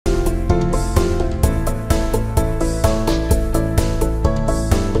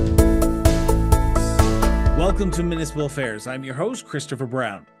Welcome to Municipal Affairs. I'm your host, Christopher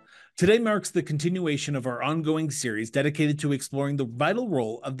Brown. Today marks the continuation of our ongoing series dedicated to exploring the vital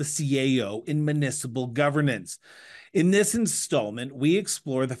role of the CAO in municipal governance. In this installment, we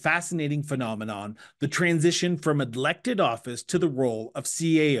explore the fascinating phenomenon, the transition from elected office to the role of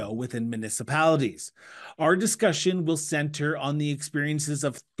CAO within municipalities. Our discussion will center on the experiences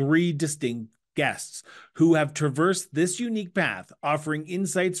of three distinct guests who have traversed this unique path, offering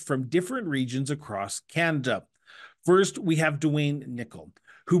insights from different regions across Canada. First, we have Duane Nicol,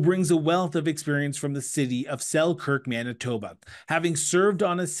 who brings a wealth of experience from the City of Selkirk, Manitoba, having served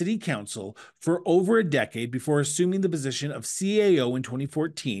on a city council for over a decade before assuming the position of CAO in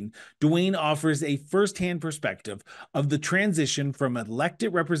 2014. Duane offers a firsthand perspective of the transition from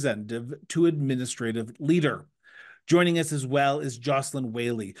elected representative to administrative leader. Joining us as well is Jocelyn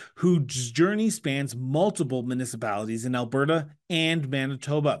Whaley, whose journey spans multiple municipalities in Alberta and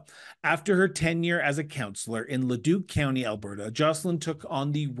Manitoba. After her tenure as a councillor in Leduc County, Alberta, Jocelyn took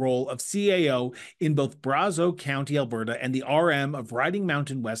on the role of CAO in both Brazeau County, Alberta, and the RM of Riding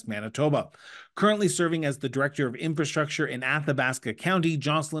Mountain West, Manitoba. Currently serving as the Director of Infrastructure in Athabasca County,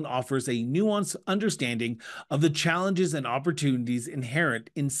 Jocelyn offers a nuanced understanding of the challenges and opportunities inherent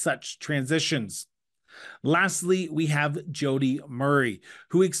in such transitions. Lastly, we have Jody Murray,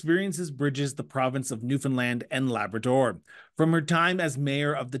 who bridges the province of Newfoundland and Labrador. From her time as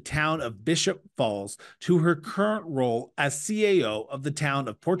mayor of the town of Bishop Falls to her current role as CAO of the town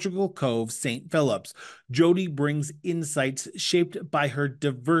of Portugal Cove, St. Phillips, Jody brings insights shaped by her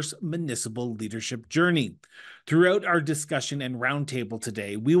diverse municipal leadership journey. Throughout our discussion and roundtable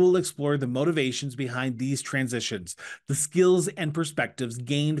today, we will explore the motivations behind these transitions, the skills and perspectives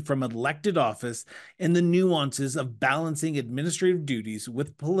gained from elected office, and the nuances of balancing administrative duties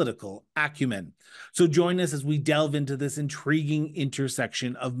with political acumen. So join us as we delve into this intriguing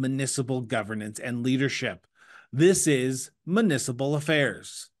intersection of municipal governance and leadership. This is Municipal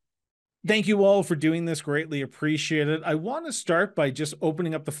Affairs. Thank you all for doing this. Greatly appreciate it. I want to start by just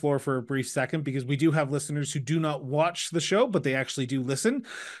opening up the floor for a brief second because we do have listeners who do not watch the show, but they actually do listen.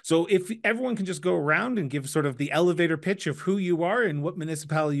 So if everyone can just go around and give sort of the elevator pitch of who you are and what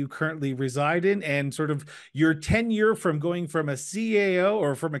municipality you currently reside in and sort of your tenure from going from a CAO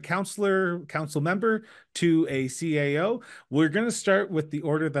or from a council member to a CAO. We're going to start with the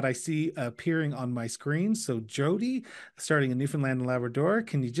order that I see appearing on my screen. So Jody, starting in Newfoundland and Labrador,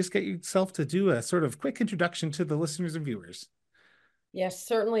 can you just get yourself to do a sort of quick introduction to the listeners and viewers? Yes,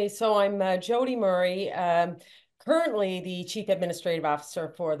 certainly. So I'm Jody Murray, currently the Chief Administrative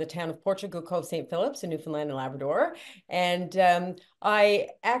Officer for the town of Portugal Cove, St. Phillips in Newfoundland and Labrador. And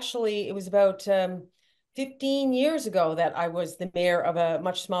it was about 15 years ago that I was the mayor of a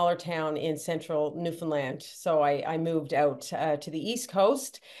much smaller town in central Newfoundland. So I moved out to the East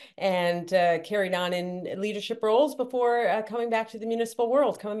Coast and carried on in leadership roles before coming back to the municipal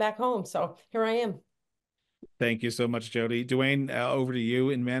world, coming back home. So here I am. Thank you so much, Jody. Duane, over to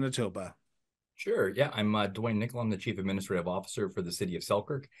you in Manitoba. Sure. Yeah, I'm Duane Nicol. I'm the Chief Administrative Officer for the City of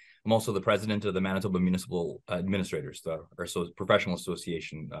Selkirk. I'm also the President of the Manitoba Municipal Administrators, professional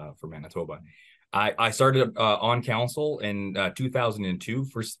association for Manitoba. I started on council in 2002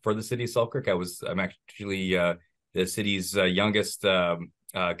 for the City of Selkirk. I'm actually the city's youngest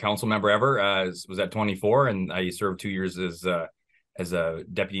council member ever. Was at 24, and I served 2 years as a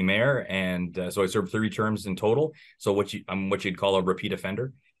deputy mayor, and so I served 3 terms in total. So what you'd call a repeat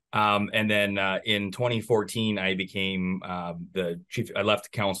offender. And then in 2014, I became the chief. I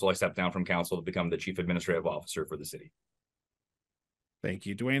left council. I stepped down from council to become the Chief Administrative Officer for the city. Thank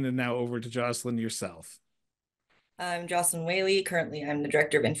you, Duane. And now over to Jocelyn, yourself. I'm Jocelyn Whaley. Currently, I'm the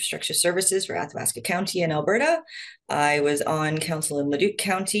Director of Infrastructure Services for Athabasca County in Alberta. I was on council in Leduc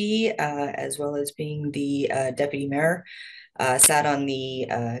County, as well as being the Deputy Mayor. Sat on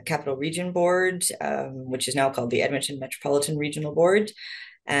the Capital Region Board, which is now called the Edmonton Metropolitan Regional Board,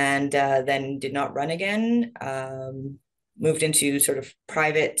 and then did not run again. Moved into sort of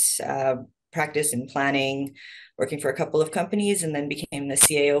private practice and planning, working for a couple of companies, and then became the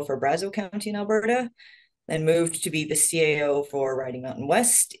CAO for Brazeau County in Alberta. Then moved to be the CAO for Riding Mountain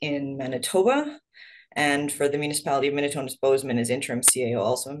West in Manitoba, and for the municipality of Minnetonka-Bozeman as interim CAO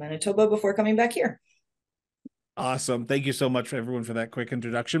also in Manitoba before coming back here. Awesome. Thank you so much for everyone for that quick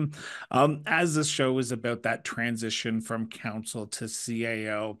introduction. As this show is about that transition from council to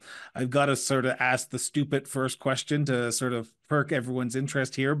CAO, I've got to sort of ask the stupid first question to sort of perk everyone's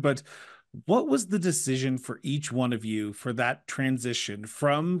interest here. But what was the decision for each one of you for that transition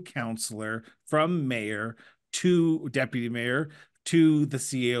from councillor, from mayor to deputy mayor to the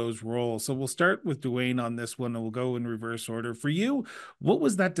CAO's role? So we'll start with Duane on this one and we'll go in reverse order. For you, what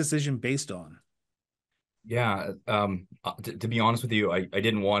was that decision based on? Yeah, to be honest with you, I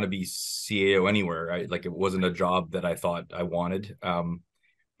didn't want to be CAO anywhere. Like it wasn't a job that I thought I wanted.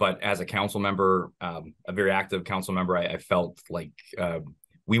 But as a council member, a very active council member, I felt like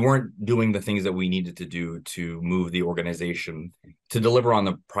we weren't doing the things that we needed to do to move the organization to deliver on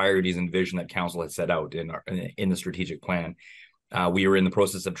the priorities and vision that council had set out in the strategic plan. We were in the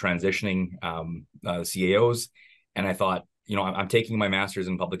process of transitioning CAOs, and I thought, I'm taking my master's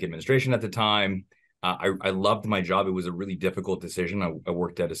in public administration at the time. I loved my job. It was a really difficult decision. I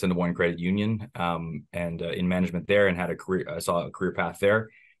worked at Assiniboine Credit Union and in management there, and had a career. I saw a career path there,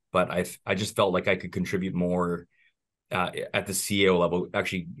 but I just felt like I could contribute more at the CAO level.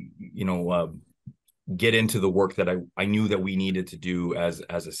 Actually, get into the work that I knew that we needed to do as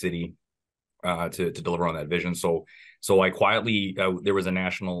a city to deliver on that vision. So I quietly, there was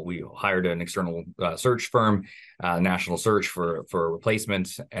we hired an external search firm, national search for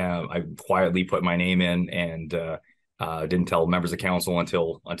replacement. I quietly put my name in and didn't tell members of council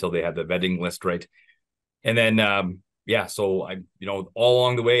until they had the vetting list right. And then, so all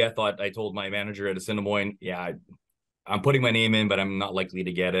along the way, I told my manager at Assiniboine, I'm putting my name in, but I'm not likely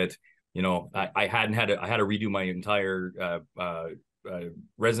to get it. I had to redo my entire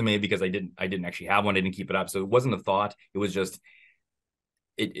resume because I didn't actually have one. I didn't keep it up. So it wasn't a thought. It was just,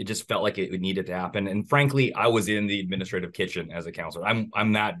 it just felt like it needed to happen. And frankly, I was in the administrative kitchen as a counselor.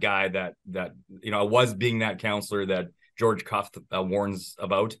 I'm that guy that I was being that counselor that George Cuff warns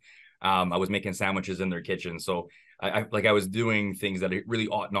about. I was making sandwiches in their kitchen. So I was doing things that I really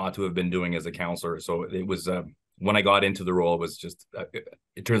ought not to have been doing as a counselor. So it was, when I got into the role, it was just,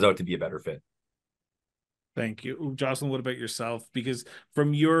 it turns out to be a better fit. Thank you. Jocelyn, what about yourself? Because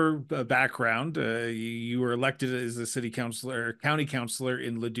from your background, you were elected as a city councilor, county councilor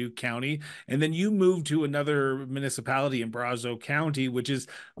in Leduc County, and then you moved to another municipality in Brazeau County, which is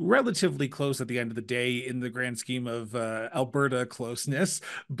relatively close at the end of the day in the grand scheme of Alberta closeness.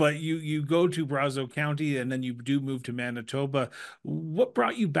 But you go to Brazeau County and then you do move to Manitoba. What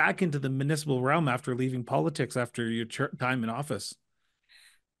brought you back into the municipal realm after leaving politics after your time in office?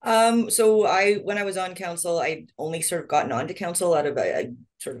 So when I was on council, I only sort of gotten onto council out of a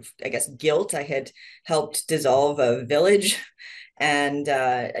sort of, I guess, guilt. I had helped dissolve a village, and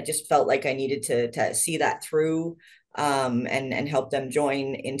I just felt like I needed to see that through, and help them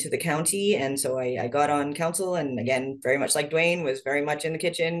join into the county. And so I got on council, and again, very much like Duane, was very much in the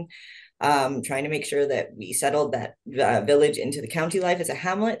kitchen, trying to make sure that we settled that village into the county life as a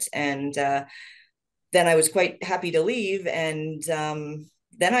hamlet. And then I was quite happy to leave, and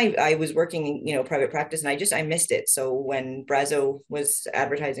then I was working, private practice, and I missed it. So when Brazeau was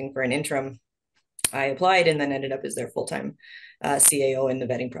advertising for an interim, I applied and then ended up as their full-time CAO in the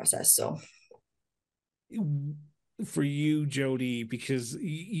vetting process. So for you, Jody, because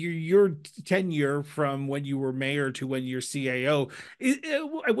your tenure from when you were mayor to when you're CAO,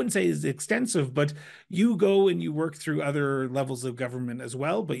 I wouldn't say is extensive, but you go and you work through other levels of government as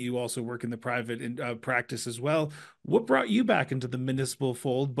well, but you also work in the private practice as well. What brought you back into the municipal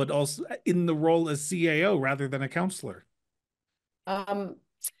fold, but also in the role as CAO rather than a councillor?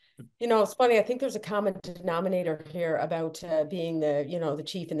 It's funny. I think there's a common denominator here about being the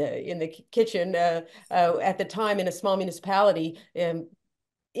chief in the kitchen at the time in a small municipality.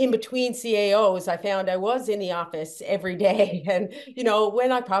 In between CAOs, I found I was in the office every day, and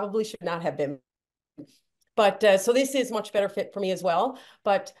when I probably should not have been. But so this is much better fit for me as well.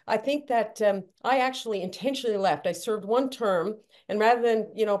 But I think that I actually intentionally left. I served one term, and rather than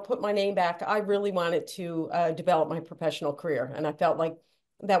put my name back, I really wanted to develop my professional career, and I felt like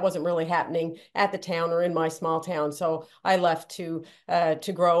that wasn't really happening at the town or in my small town. So I left to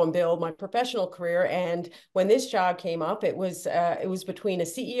grow and build my professional career. And when this job came up, it was between a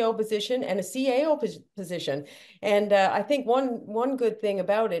CEO position and a CAO position. And I think one good thing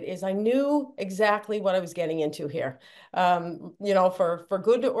about it is I knew exactly what I was getting into here. For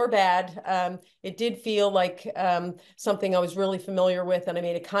good or bad, it did feel like something I was really familiar with, and I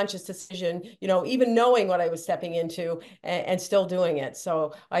made a conscious decision, even knowing what I was stepping into and still doing it.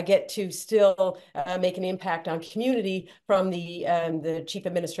 So I get to still make an impact on community from the chief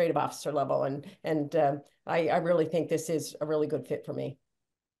administrative officer level, and I really think this is a really good fit for me.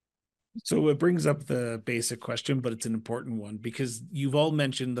 So it brings up the basic question, but it's an important one because you've all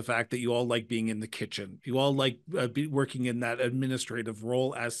mentioned the fact that you all like being in the kitchen. You all like working in that administrative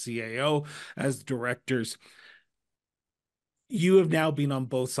role as CAO, as directors. You have now been on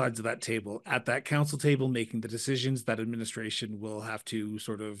both sides of that table, at that council table, making the decisions that administration will have to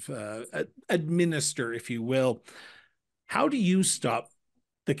sort of administer, if you will. How do you stop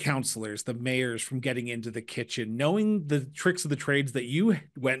the councillors, the mayors from getting into the kitchen, knowing the tricks of the trades that you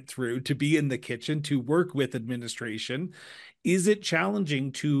went through to be in the kitchen, to work with administration? Is it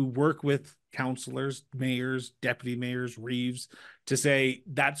challenging to work with councillors, mayors, deputy mayors, reeves, to say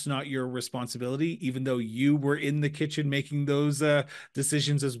that's not your responsibility, even though you were in the kitchen making those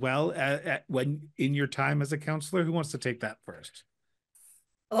decisions as well when in your time as a councillor? Who wants to take that first?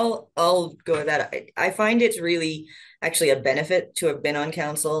 I'll go with that. I find it's really actually a benefit to have been on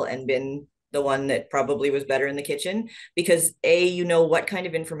council and been the one that probably was better in the kitchen, because you know what kind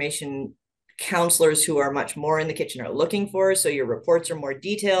of information councillors who are much more in the kitchen are looking for. So your reports are more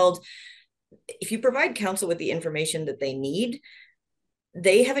detailed. If you provide council with the information that they need,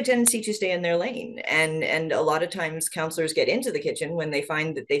 they have a tendency to stay in their lane, and a lot of times councillors get into the kitchen when they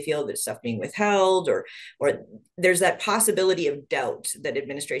find that they feel there's stuff being withheld, or there's that possibility of doubt that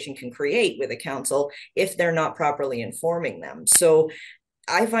administration can create with a council if they're not properly informing them. So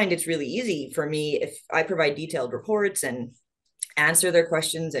I find it's really easy for me if I provide detailed reports and answer their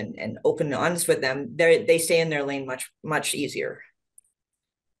questions and open and honest with them. They stay in their lane much easier.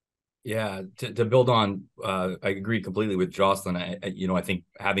 Yeah, to build on, I agree completely with Jocelyn. I think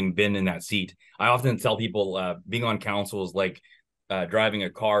having been in that seat, I often tell people being on council is like driving a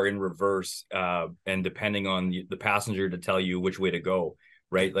car in reverse, and depending on the passenger to tell you which way to go,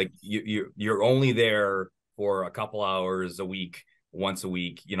 right? Like you're only there for a couple hours a week, once a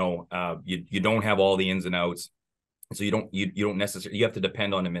week. You don't have all the ins and outs, so you don't necessarily, you have to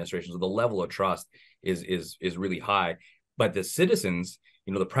depend on administration. So the level of trust is really high, but the citizens,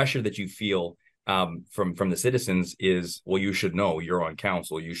 the pressure that you feel from the citizens is, well, you should know, you're on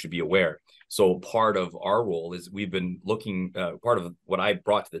council, you should be aware. So part of our role is we've been looking, part of what I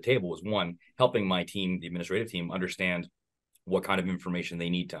brought to the table was, one, helping my team, the administrative team, understand what kind of information they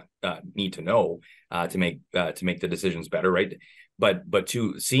need to know to make the decisions better, right? But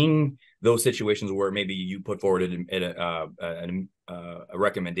two, seeing those situations where maybe you put forward a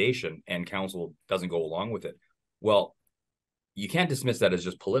recommendation and council doesn't go along with it. Well, you can't dismiss that as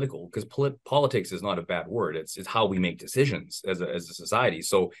just political, because politics is not a bad word. It's how we make decisions as a society.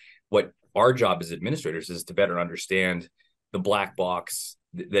 So what our job as administrators is to better understand the black box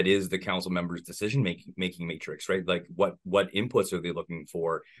that is the council members' decision making matrix, right? Like what inputs are they looking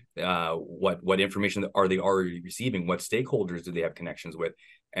for? What information are they already receiving? What stakeholders do they have connections with?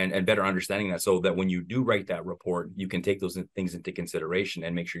 And better understanding that, so that when you do write that report, you can take those things into consideration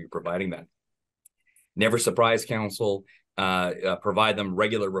and make sure you're providing that. Never surprise council. Provide them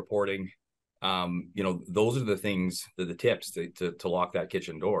regular reporting. Those are the things, the tips to lock that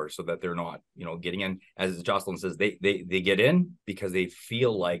kitchen door, so that they're not, getting in. As Jocelyn says, they get in because they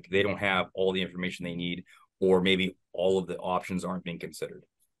feel like they don't have all the information they need, or maybe all of the options aren't being considered.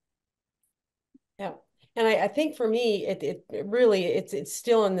 Yeah. And I think for me, it really, it's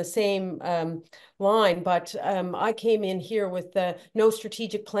still in the same line, but I came in here with no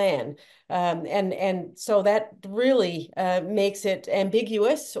strategic plan. And so that really makes it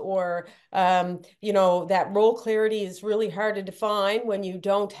ambiguous, or, that role clarity is really hard to define when you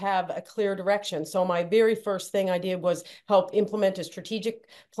don't have a clear direction. So my very first thing I did was help implement a strategic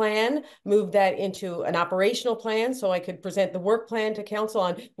plan, move that into an operational plan, so I could present the work plan to council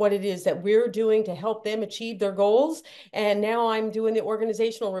on what it is that we're doing to help them achieve their goals. And now I'm doing the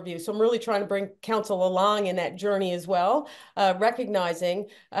organizational review. So I'm really trying to bring council along in that journey as well, recognizing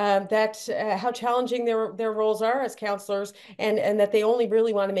that how challenging their roles are as councillors, and that they only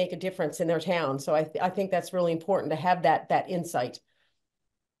really want to make a difference in their town. So I think that's really important to have that insight.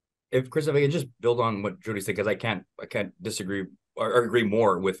 If I could just build on what Jody said, because I can't disagree or agree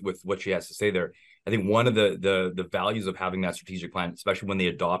more with what she has to say there. I think one of the values of having that strategic plan, especially when they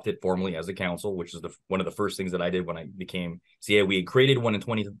adopt it formally as a council, which is one of the first things that I did when I became CA. We had created one in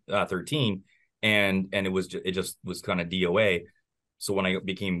 2013, and it just was kind of DOA. So when I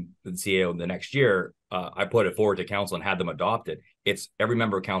became the CAO the next year, I put it forward to council and had them adopt it. It's every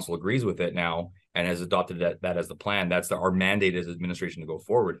member of council agrees with it now and has adopted that as the plan. That's our mandate as administration to go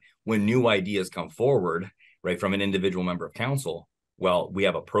forward. When new ideas come forward, right, from an individual member of council, well, we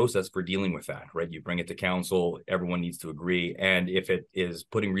have a process for dealing with that, right? You bring it to council, everyone needs to agree. And if it is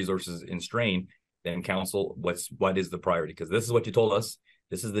putting resources in strain, then council, what is the priority? Because this is what you told us.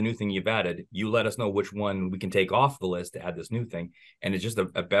 This is the new thing you've added. You let us know which one we can take off the list to add this new thing. And it's just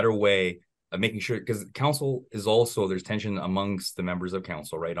a better way of making sure, because council is also, there's tension amongst the members of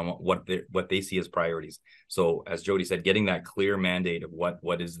council, right, on what they see as priorities. So as Jody said, getting that clear mandate of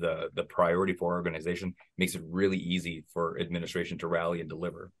what is the priority for our organization makes it really easy for administration to rally and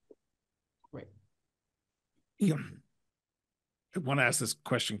deliver. Right. Yeah. I want to ask this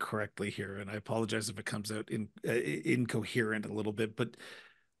question correctly here, and I apologize if it comes out incoherent a little bit, but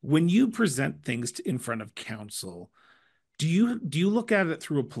When you present things in front of council, do you look at it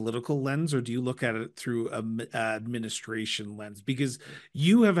through a political lens, or do you look at it through a administration lens? Because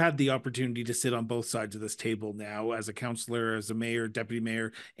you have had the opportunity to sit on both sides of this table now, as a councillor, as a mayor, deputy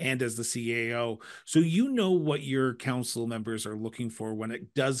mayor, and as the CAO. So you know what your council members are looking for when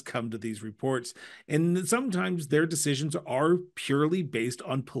it does come to these reports. And sometimes their decisions are purely based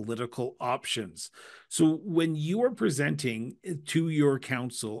on political options. So when you are presenting to your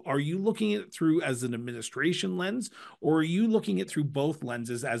council, are you looking at it through as an administration lens, or are you looking at through both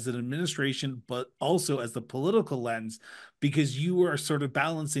lenses, as an administration, but also as the political lens, because you are sort of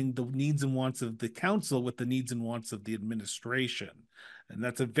balancing the needs and wants of the council with the needs and wants of the administration? And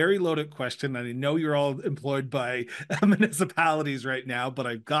that's a very loaded question. I know you're all employed by municipalities right now, but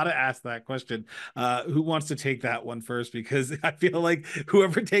I've got to ask that question. Who wants to take that one first? Because I feel like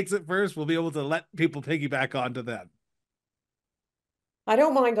whoever takes it first will be able to let people piggyback onto them. I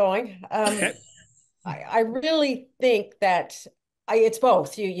don't mind going. I really think that it's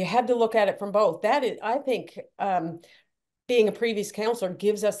both. You have to look at it from both. That is, I think, being a previous counselor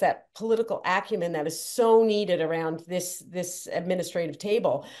gives us that political acumen that is so needed around this administrative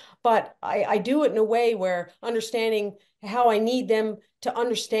table. But I do it in a way where understanding how I need them to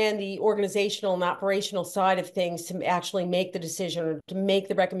understand the organizational and operational side of things to actually make the decision or to make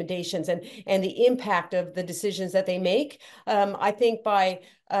the recommendations and the impact of the decisions that they make. I think by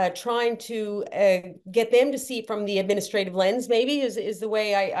trying to get them to see from the administrative lens, maybe is the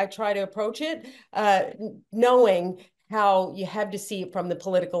way I try to approach it, knowing how you have to see it from the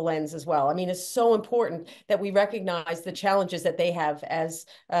political lens as well. I mean, it's so important that we recognize the challenges that they have as,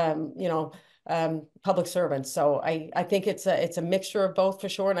 public servants. So I think it's a mixture of both for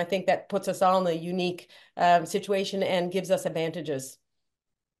sure. And I think that puts us all in a unique situation and gives us advantages.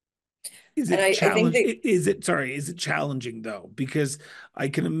 Is it challenging though? Because I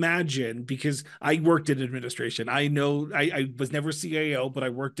can imagine, because I worked in administration. I know I was never CAO, but I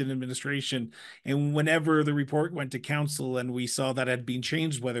worked in administration. And whenever the report went to council and we saw that had been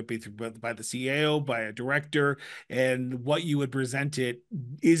changed, whether it be by the CAO, by a director, and what you had presented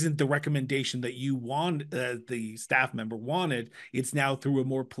isn't the recommendation that you want, the staff member wanted. It's now through a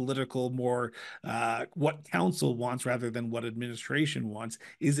more political, more what council wants rather than what administration wants.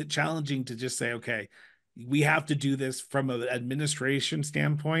 Is it challenging to just say, okay, we have to do this from an administration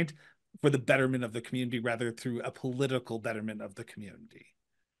standpoint for the betterment of the community rather through a political betterment of the community?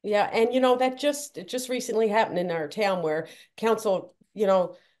 Yeah, and that it just recently happened in our town where council,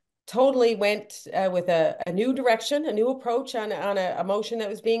 totally went with a new direction, a new approach on a motion that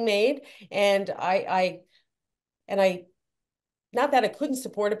was being made, and I not that I couldn't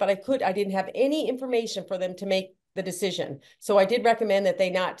support it, but I didn't have any information for them to make the decision. So I did recommend that they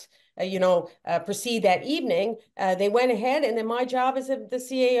not, proceed that evening. They went ahead, and then my job as the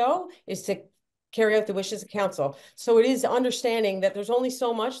CAO is to carry out the wishes of council. So it is understanding that there's only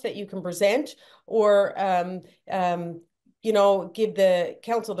so much that you can present or, give the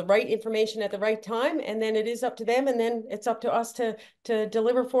council the right information at the right time, and then it is up to them, and then it's up to us to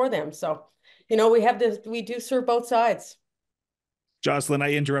deliver for them. So, we do serve both sides. Jocelyn,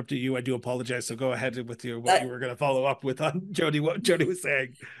 I interrupted you. I do apologize. So go ahead with what you were going to follow up with on Jody, what Jody was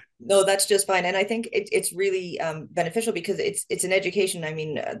saying. No, that's just fine. And I think it's really beneficial because it's an education. I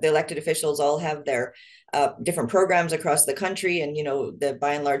mean, the elected officials all have their different programs across the country, and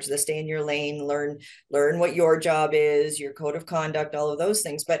by and large, the stay in your lane, learn what your job is, your code of conduct, all of those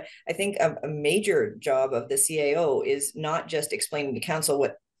things. But I think a major job of the CAO is not just explaining to council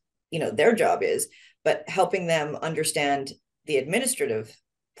what their job is, but helping them understand the administrative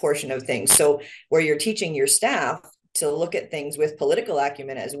portion of things. So where you're teaching your staff to look at things with political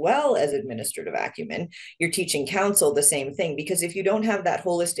acumen as well as administrative acumen, you're teaching council the same thing. Because if you don't have that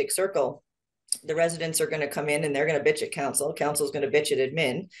holistic circle, the residents are going to come in and they're going to bitch at council. Council's going to bitch at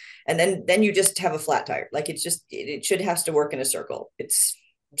admin. And then you just have a flat tire. Like it should have to work in a circle. It's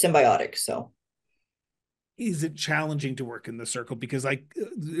symbiotic. So is it challenging to work in the circle? Because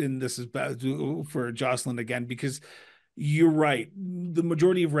and this is bad for Jocelyn again, because you're right. The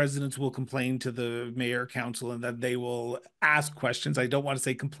majority of residents will complain to the mayor, council, and then they will ask questions. I don't want to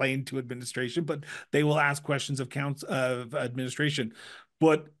say complain to administration, but they will ask questions of administration.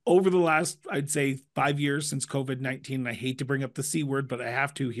 But over the last, I'd say 5 years since COVID-19, and I hate to bring up the C word, but I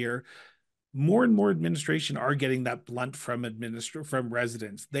have to here, more and more administration are getting that blunt from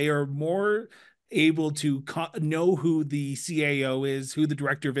residents. They are more able to know who the CAO is, who the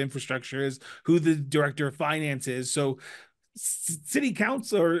director of infrastructure is, who the director of finance is. So city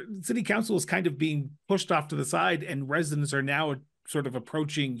council is kind of being pushed off to the side, and residents are now sort of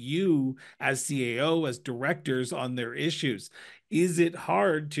approaching you as CAO, as directors on their issues. Is it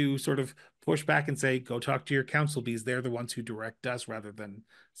hard to sort of push back and say, go talk to your council because they're the ones who direct us rather than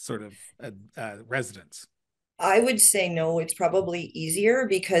sort of residents? I would say no, it's probably easier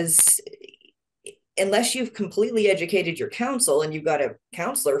because unless you've completely educated your council and you've got a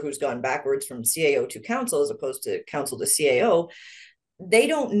counselor who's gone backwards from CAO to council as opposed to council to CAO, they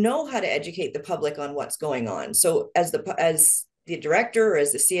don't know how to educate the public on what's going on. So as the director or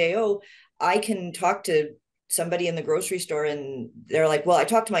as the CAO, I can talk to somebody in the grocery store and they're like, well, I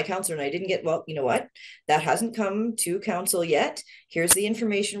talked to my counselor and I didn't get, well, you know what? That hasn't come to council yet. Here's the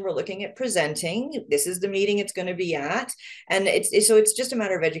information we're looking at presenting. This is the meeting it's going to be at. And it's just a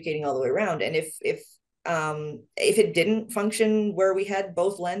matter of educating all the way around. And if it didn't function where we had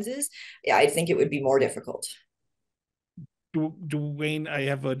both lenses, I think it would be more difficult. Duane, I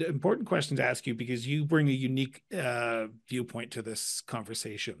have an important question to ask you because you bring a unique viewpoint to this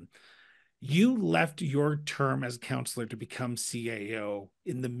conversation. You left your term as councillor to become CAO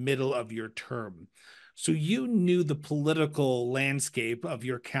in the middle of your term. So you knew the political landscape of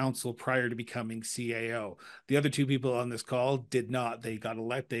your council prior to becoming CAO. The other two people on this call did not. They got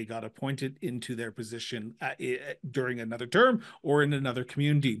elected, they got appointed into their position during another term or in another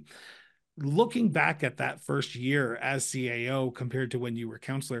community. Looking back at that first year as CAO compared to when you were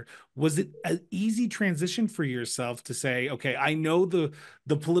councillor, was it an easy transition for yourself to say, okay, I know the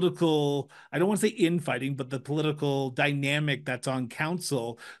political, I don't want to say infighting, but the political dynamic that's on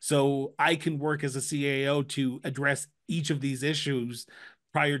council, so I can work as a CAO to address each of these issues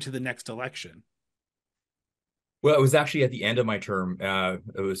prior to the next election? Well, it was actually at the end of my term.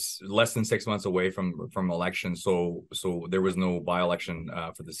 It was less than 6 months away from election, so there was no by-election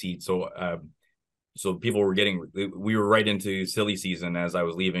for the seat. So people were we were right into silly season as I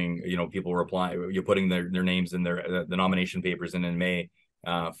was leaving. You know, people were applying, you're putting their names in the nomination papers in May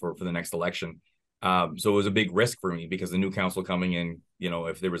for the next election. So it was a big risk for me because the new council coming in, you know,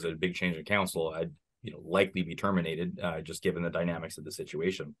 if there was a big change in council, I'd likely be terminated just given the dynamics of the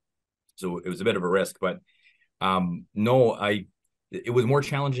situation. So it was a bit of a risk, but. No, it was more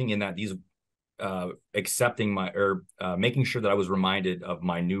challenging in that these accepting making sure that I was reminded of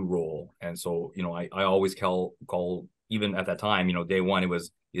my new role. And so, I always call even at that time, day one,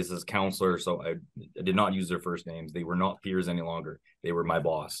 this is counselor. So I did not use their first names. They were not peers any longer. They were my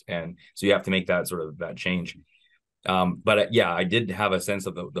boss. And so you have to make that change. But yeah, I did have a sense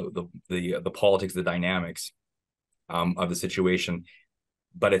of the politics, the dynamics of the situation.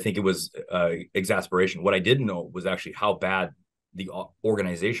 But I think it was exasperation. What I didn't know was actually how bad the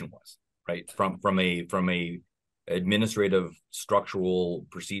organization was, right? From a administrative structural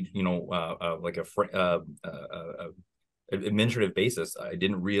procedure, like administrative basis. I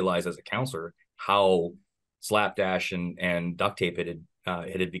didn't realize as a counselor how slapdash and duct tape it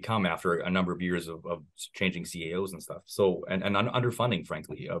had become after a number of years of changing CAOs and stuff. So and underfunding,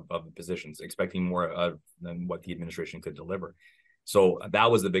 frankly, of the positions, expecting more than what the administration could deliver. So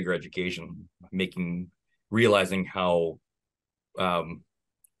that was the bigger education, realizing how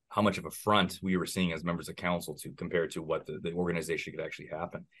much of a front we were seeing as members of council compared to what the organization could actually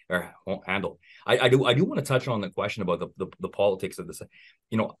handle. I do want to touch on the question about the politics of this.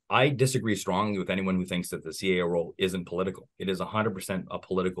 I disagree strongly with anyone who thinks that the CAO role isn't political. It is 100% a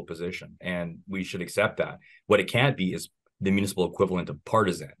political position, and we should accept that. What it can't be is the municipal equivalent of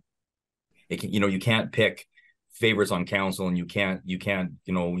partisan. You can't pick favorites on council, and you can't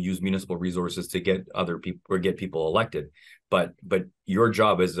use municipal resources to get other people or get people elected, but your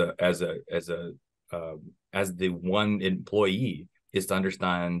job as the one employee is to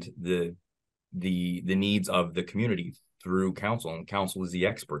understand the needs of the community through council, and council is the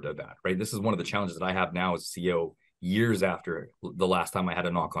expert of that, right? This is one of the challenges that I have now as CEO, years after the last time I had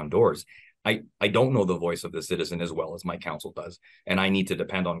to knock on doors. I don't know the voice of the citizen as well as my council does. And I need to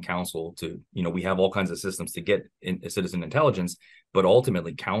depend on council to, we have all kinds of systems to get citizen intelligence, but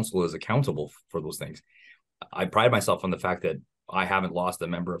ultimately council is accountable for those things. I pride myself on the fact that I haven't lost a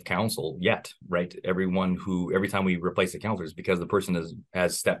member of council yet, right? Every time we replace the councillor is because the person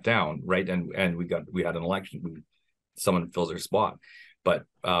has stepped down, right? And we had an election, someone fills their spot. But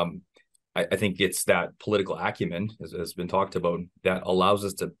I think it's that political acumen, as has been talked about, that allows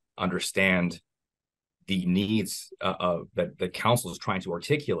us to understand the needs that the council is trying to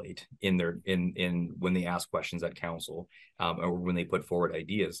articulate in when they ask questions at council or when they put forward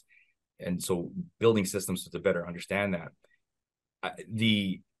ideas. And so building systems to better understand that.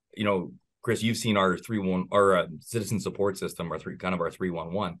 Chris, you've seen our citizen support system, our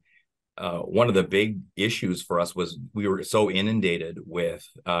 311. one of the big issues for us was we were so inundated with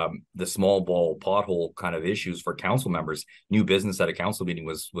the small ball pothole kind of issues for council members. New business at a council meeting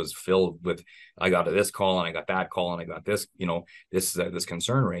was filled with, I got this call and I got that call and I got this, this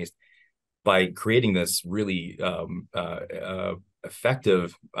concern raised. By creating this really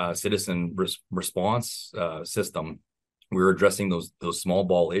effective citizen response system, we were addressing those small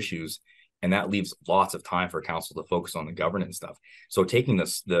ball issues, and that leaves lots of time for council to focus on the governance stuff. So taking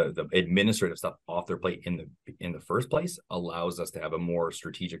the administrative stuff off their plate in the first place allows us to have a more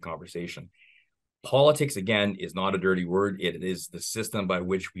strategic conversation. Politics, again, is not a dirty word. It is the system by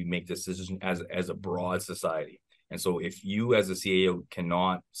which we make decisions as a broad society. And so if you as a CAO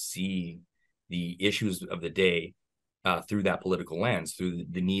cannot see the issues of the day through that political lens, through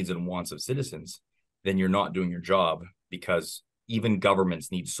the needs and wants of citizens, then you're not doing your job, because even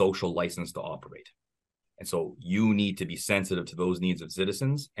governments need social license to operate. And so you need to be sensitive to those needs of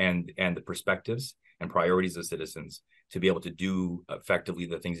citizens and the perspectives and priorities of citizens to be able to do effectively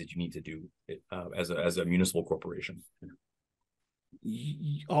the things that you need to do as a municipal corporation.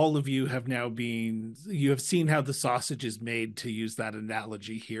 All of you have you have seen how the sausage is made, to use that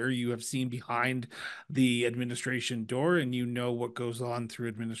analogy here. You have seen behind the administration door, and you know what goes on through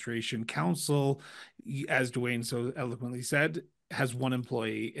administration. Council, as Duane so eloquently said, has one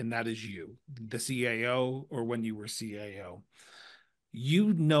employee, and that is you, the CAO, or when you were CAO.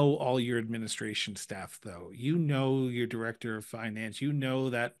 You know all your administration staff, though. You know your director of finance. You know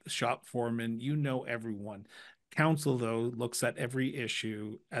that shop foreman. You know everyone. Council, though, looks at every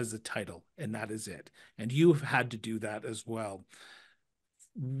issue as a title, and that is it. And you've had to do that as well.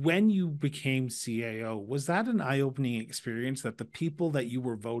 When you became CAO, was that an eye-opening experience, that the people that you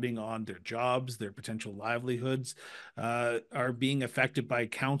were voting on, their jobs, their potential livelihoods, are being affected by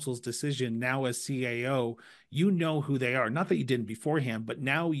council's decision? Now as CAO, you know who they are. Not that you didn't beforehand, but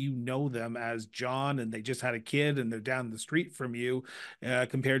now you know them as John, and they just had a kid and they're down the street from you,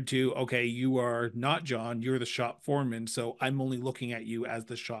 compared to, okay, you are not John, you're the shop foreman, so I'm only looking at you as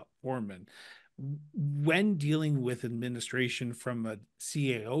the shop foreman. When dealing with administration from a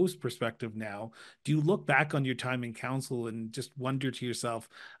CAO's perspective now, do you look back on your time in council and just wonder to yourself,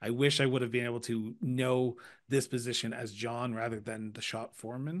 I wish I would have been able to know this position as John rather than the shop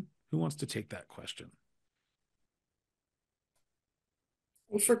foreman? Who wants to take that question?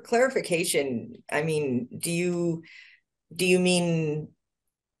 Well, for clarification, I mean, do you mean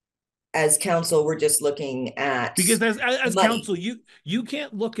as council, we're just looking at, because as council, you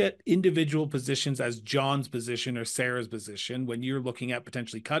can't look at individual positions as John's position or Sarah's position when you're looking at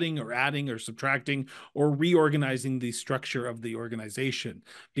potentially cutting or adding or subtracting or reorganizing the structure of the organization.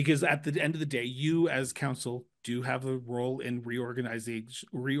 Because at the end of the day, you as council do have a role in reorganizing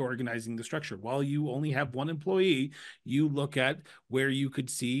the structure. While you only have one employee, you look at where you could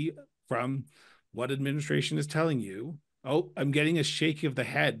see from what administration is telling you, oh, I'm getting a shake of the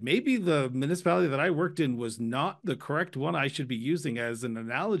head. Maybe the municipality that I worked in was not the correct one I should be using as an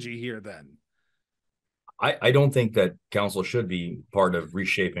analogy here then. I don't think that council should be part of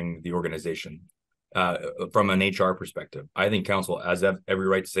reshaping the organization from an HR perspective. I think council has every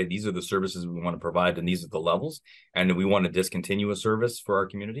right to say, these are the services we want to provide and these are the levels, and we want to discontinue a service for our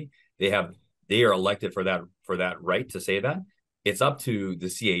community. They are elected for that right to say that. It's up to the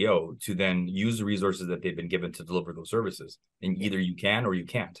CAO to then use the resources that they've been given to deliver those services. And either you can or you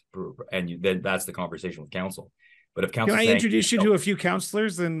can't. And then that's the conversation with council. But if council, can I introduce you to a few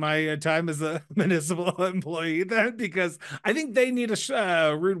counselors in my time as a municipal employee then? Because I think they need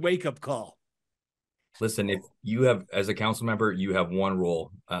a rude wake-up call. Listen, if you have, as a council member, you have one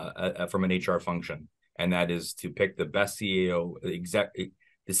role from an HR function, and that is to pick the best CAO.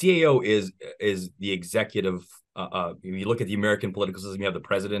 The CAO is the executive. If you look at the American political system, you have the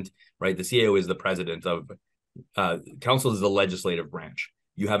president, right? The CAO is the president of council is the legislative branch.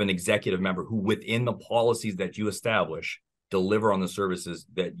 You have an executive member who, within the policies that you establish, deliver on the services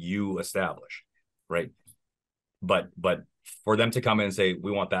that you establish, right? But for them to come in and say,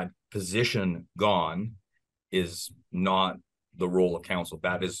 we want that position gone, is not the role of council.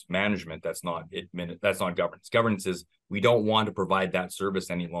 That is management. That's not governance. Governance is, we don't want to provide that service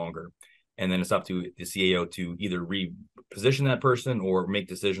any longer. And then it's up to the CAO to either reposition that person or make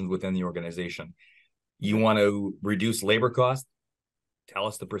decisions within the organization. You want to reduce labor costs? Tell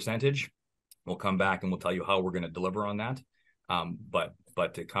us the percentage. We'll come back and we'll tell you how we're going to deliver on that.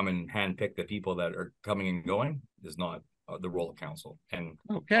 But to come and handpick the people that are coming and going is not the role of council. And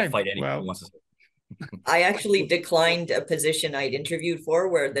okay, I'll fight anyone who wants to say. I actually declined a position I'd interviewed for,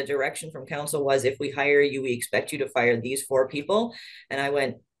 where the direction from council was, if we hire you, we expect you to fire these 4 people. And I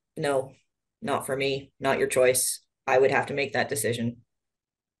went, no, not for me, not your choice. I would have to make that decision.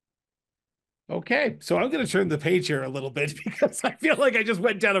 Okay, so I'm going to turn the page here a little bit because I feel like I just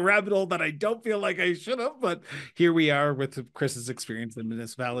went down a rabbit hole that I don't feel like I should have, but here we are with Chris's experience in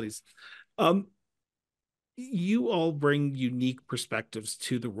municipalities. Um, you all bring unique perspectives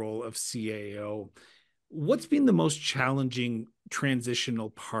to the role of CAO. What's been the most challenging transitional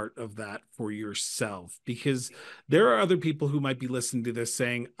part of that for yourself? Because there are other people who might be listening to this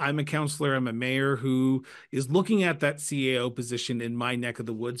saying, I'm a counselor, I'm a mayor who is looking at that CAO position in my neck of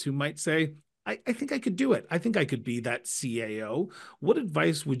the woods, who might say, I think I could do it. I think I could be that CAO. What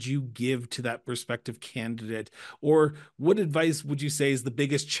advice would you give to that prospective candidate? Or what advice would you say is the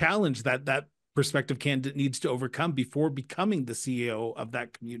biggest challenge that prospective candidate needs to overcome before becoming the CEO of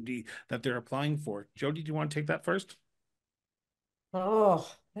that community that they're applying for? Jody, do you want to take that first? Oh,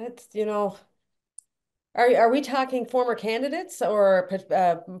 that's, are we talking former candidates or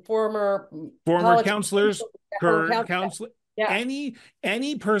former Former politicians? counselors, Former current council? counselor, Yeah.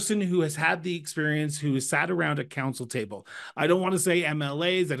 any person who has had the experience, who has sat around a council table. I don't want to say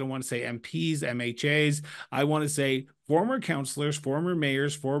MLAs, I don't want to say MPs, MHAs. I want to say former counselors, former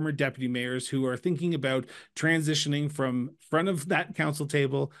mayors, former deputy mayors who are thinking about transitioning from front of that council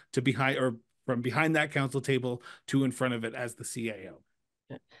table to behind, or from behind that council table to in front of it as the CAO.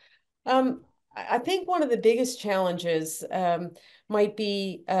 I think one of the biggest challenges might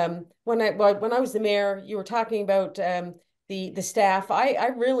be when I was the mayor. You were talking about the staff. I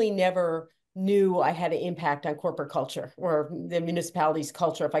really never knew I had an impact on corporate culture or the municipality's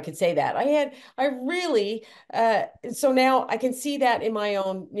culture, if I could say that. I really so now I can see that in my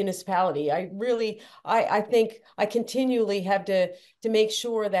own municipality. I think I continually have to make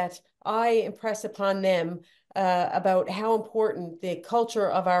sure that I impress upon them about how important the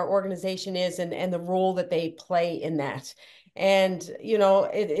culture of our organization is and the role that they play in that. And,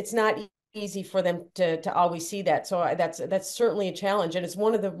 it's not easy for them to always see that. So that's certainly a challenge. And it's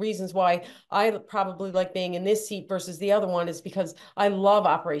one of the reasons why I probably like being in this seat versus the other one, is because I love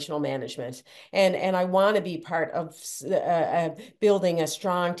operational management and I want to be part of building a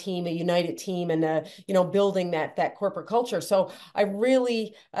strong team, a united team, and building that corporate culture. So I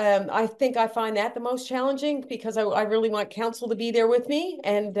really I think I find that the most challenging, because I really want council to be there with me.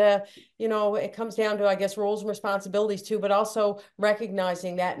 And it comes down to, I guess, roles and responsibilities too, but also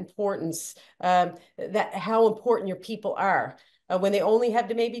recognizing that importance, that how important your people are. When they only have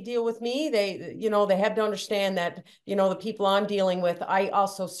to maybe deal with me, they have to understand that, the people I'm dealing with, I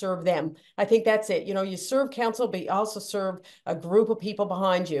also serve them. I think that's it. You serve council, but you also serve a group of people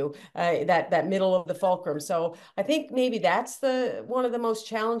behind you, that middle of the fulcrum. So I think maybe that's one of the most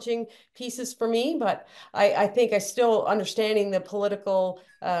challenging pieces for me. But I think I still understanding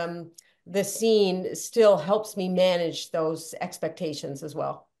the scene still helps me manage those expectations as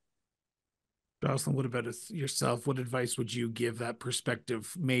well. Jocelyn, what about yourself? What advice would you give that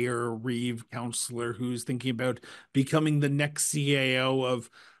prospective mayor, reeve, counselor who's thinking about becoming the next CAO of,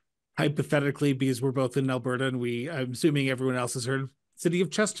 hypothetically, because we're both in Alberta and I'm assuming everyone else has heard, City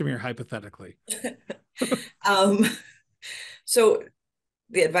of Chestermere, hypothetically? So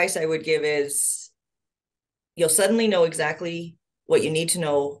the advice I would give is, you'll suddenly know exactly what you need to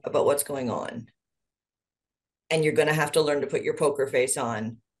know about what's going on. And you're going to have to learn to put your poker face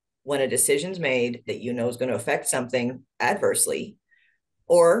on when a decision's made that is going to affect something adversely,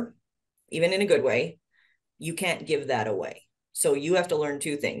 or even in a good way. You can't give that away. So you have to learn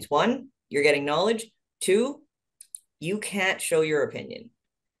two things. One, you're getting knowledge. Two, you can't show your opinion.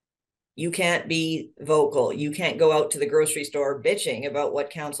 You can't be vocal. You can't go out to the grocery store bitching about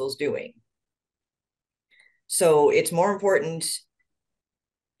what council's doing. So it's more important,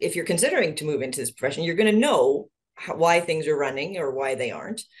 if you're considering to move into this profession, you're going to know why things are running or why they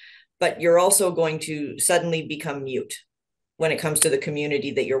aren't, but you're also going to suddenly become mute when it comes to the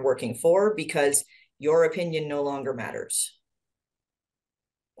community that you're working for, because your opinion no longer matters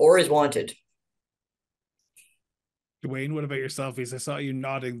or is wanted. Duane, what about yourself? Because I saw you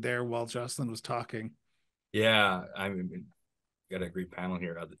nodding there while Jocelyn was talking. Yeah, I mean, got a great panel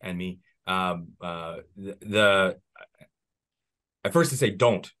here and me. I first to say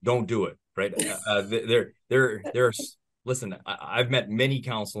don't do it, right? There's listen, I've met many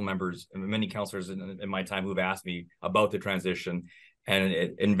council members and many councilors in my time who've asked me about the transition, and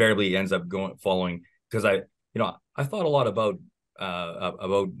it invariably ends up following, because I thought a lot about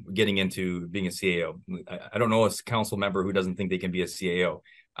getting into being a CAO. I don't know a council member who doesn't think they can be a CAO.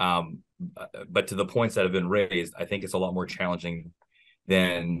 But to the points that have been raised, I think it's a lot more challenging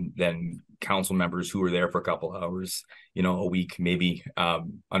than council members who are there for a couple hours, a week, maybe,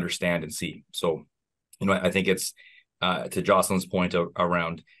 understand and see. So, I think it's to Jocelyn's point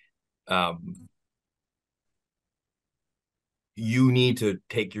around you need to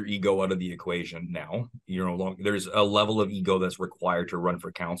take your ego out of the equation now. There's a level of ego that's required to run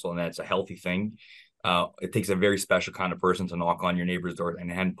for council, and that's a healthy thing. It takes a very special kind of person to knock on your neighbor's door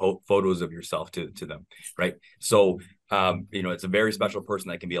and hand photos of yourself to them, right? So, it's a very special person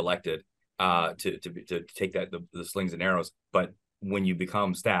that can be elected to take the slings and arrows. But when you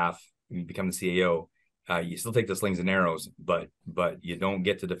become staff, you become the CAO, you still take the slings and arrows, but you don't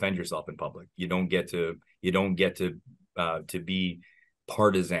get to defend yourself in public. You don't get to be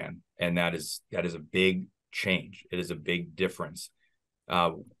partisan, and that is a big change. It is a big difference.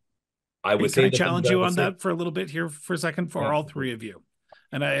 I would say, can I challenge you on that for a little bit here for a second for all three of you?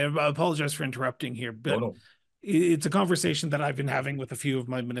 And I apologize for interrupting here, but no. It's a conversation that I've been having with a few of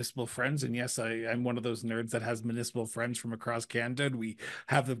my municipal friends. And yes, I'm one of those nerds that has municipal friends from across Canada. And we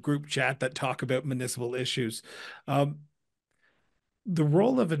have the group chat that talk about municipal issues. The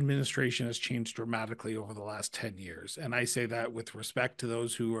role of administration has changed dramatically over the last 10 years. And I say that with respect to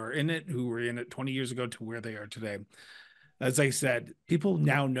those who are in it, who were in it 20 years ago to where they are today. As I said, people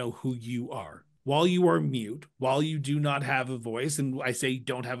now know who you are. While you are mute, while you do not have a voice, and I say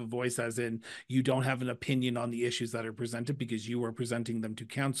don't have a voice as in you don't have an opinion on the issues that are presented because you are presenting them to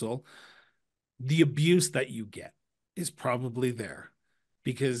council, the abuse that you get is probably there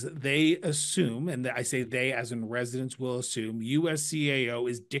because they assume, and I say they as in residents will assume, you as CAO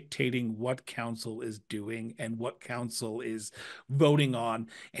is dictating what council is doing and what council is voting on,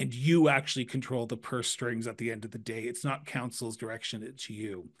 and you actually control the purse strings at the end of the day. It's not council's direction, it's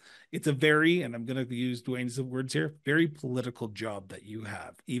you. It's a very, and I'm going to use Duane's words here, very political job that you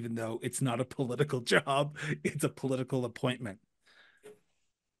have, even though it's not a political job, it's a political appointment.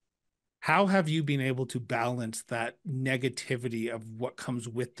 How have you been able to balance that negativity of what comes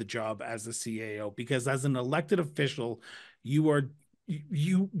with the job as a CAO? Because as an elected official, you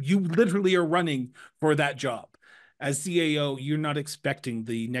literally are running for that job. As CAO, you're not expecting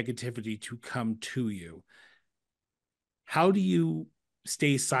the negativity to come to you. How do you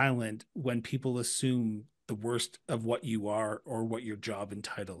stay silent when people assume the worst of what you are or what your job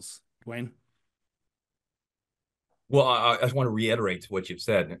entitles? Duane? Well, I just want to reiterate what you've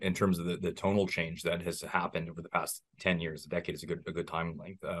said in terms of the tonal change that has happened over the past 10 years. A decade is a good time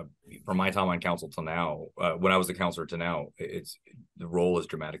length. From my time on council to now, when I was a councillor to now, the role is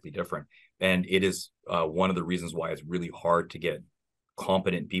dramatically different. And it is one of the reasons why it's really hard to get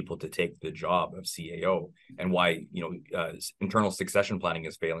competent people to take the job of CAO, and why internal succession planning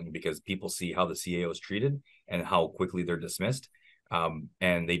is failing, because people see how the CAO is treated and how quickly they're dismissed.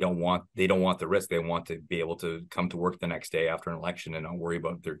 And they don't want the risk. They want to be able to come to work the next day after an election and not worry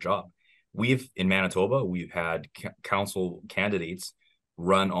about their job. In Manitoba, we've had council candidates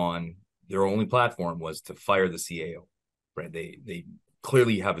run on their only platform was to fire the CAO, right? They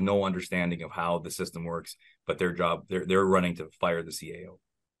clearly have no understanding of how the system works, but their job, they're running to fire the CAO.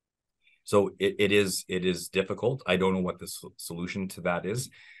 So it is difficult. I don't know what the solution to that is.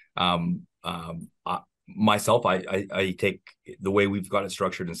 Myself, I take the way we've got it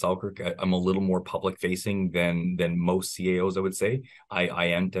structured in Selkirk. I'm a little more public facing than most CAOs, I would say.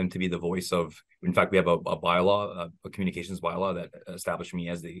 I tend to be the voice of. In fact, we have a bylaw, a communications bylaw that established me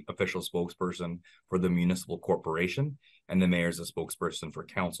as the official spokesperson for the municipal corporation, and the mayor is a spokesperson for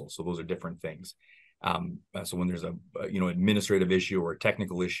council. So those are different things. So when there's a administrative issue or a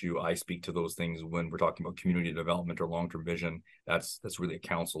technical issue, I speak to those things. When we're talking about community development or long-term vision, that's really a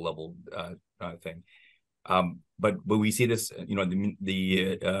council level thing. But we see this,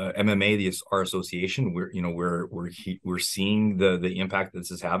 the MMA, our association, we're seeing the impact that this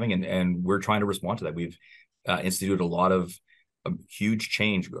is having, and we're trying to respond to that. We've instituted a lot of huge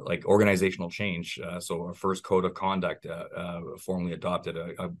change, like organizational change. So our first code of conduct formally adopted,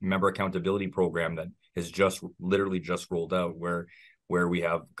 a member accountability program that has literally just rolled out, where we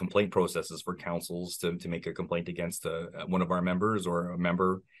have complaint processes for councils to make a complaint against one of our members or a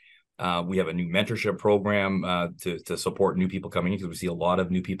member. We have a new mentorship program to support new people coming in, because we see a lot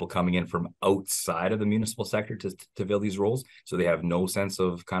of new people coming in from outside of the municipal sector to fill these roles. So they have no sense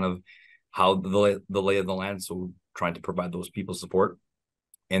of kind of how the lay of the land. So we're trying to provide those people support.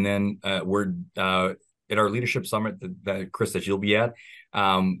 And then we're at our leadership summit that Chris, that you'll be at.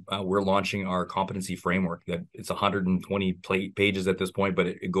 We're launching our competency framework. That it's 120 pages at this point, but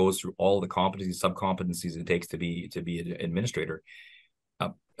it goes through all the competencies, sub-competencies it takes to be an administrator.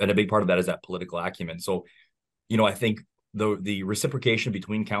 And a big part of that is that political acumen. So, I think the reciprocation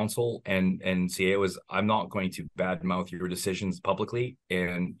between council and CAO is, I'm not going to badmouth your decisions publicly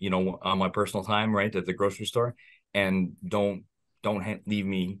and, on my personal time, right, at the grocery store, and don't hang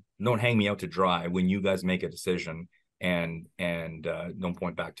me out to dry when you guys make a decision, and don't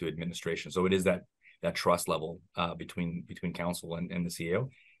point back to administration. So it is that trust level between council and the CAO.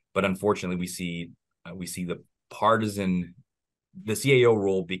 But unfortunately, we see the CAO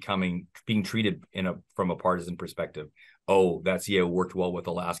role being treated from a partisan perspective. Oh, that CAO worked well with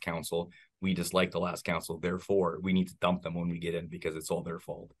the last council. We dislike the last council, therefore we need to dump them when we get in because it's all their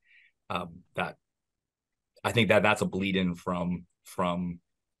fault. That I think that's a bleed in from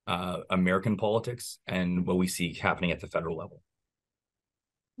American politics and what we see happening at the federal level.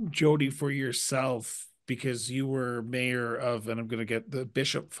 Jody, for yourself, because you were mayor of, and I'm going to get the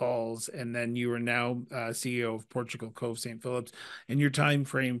Bishop Falls, and then you are now CEO of Portugal Cove St. Phillips, and your time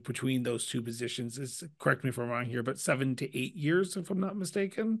frame between those two positions is, correct me if I'm wrong here, but 7 to 8 years, if I'm not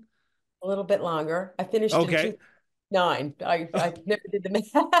mistaken. A little bit longer. I finished in 2009. I never did the math.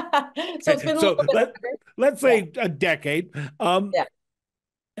 So it's been a little bit let's say a decade. Yeah.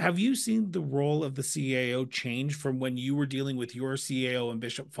 Have you seen the role of the CAO change from when you were dealing with your CAO in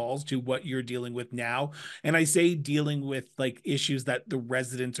Bishop Falls to what you're dealing with now? And I say dealing with like issues that the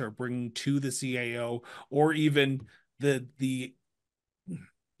residents are bringing to the CAO, or even the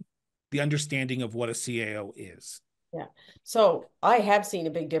understanding of what a CAO is. Yeah. So I have seen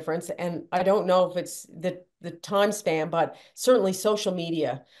a big difference, and I don't know if it's the time span, but certainly social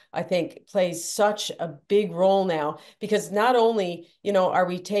media, I think, plays such a big role now, because not only, are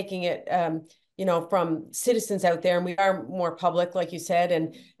we taking it, from citizens out there, and we are more public, like you said,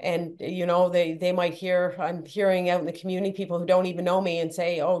 and they might hear, I'm hearing out in the community, people who don't even know me and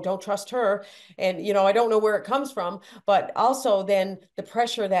say, oh, don't trust her. And, I don't know where it comes from, but also then the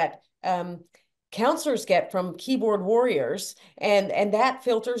pressure that, councillors get from keyboard warriors, and that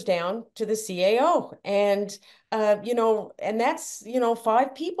filters down to the CAO, and and that's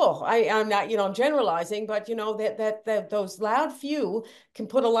 5 people. I'm not, I'm generalizing, but that those loud few can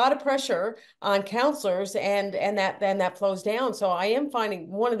put a lot of pressure on councillors, and that flows down. So I am finding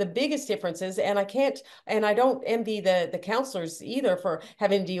one of the biggest differences, and I don't envy the councillors either for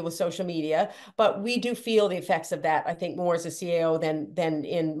having to deal with social media, but we do feel the effects of that, I think, more as a CAO than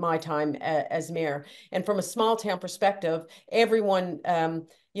in my time as mayor. And from a small town perspective, everyone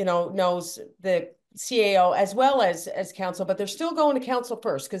knows the CAO as well as council, but they're still going to council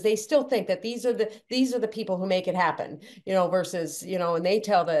first, because they still think that these are the people who make it happen, versus, and they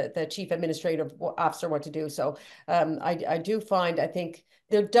tell the chief administrative officer what to do. So I do find, I think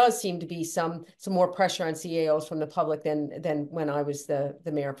there does seem to be some more pressure on CAOs from the public than when I was the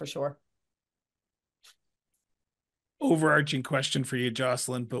mayor, for sure. Overarching question for you,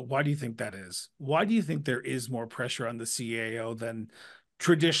 Jocelyn, but why do you think that is? Why do you think there is more pressure on the CAO than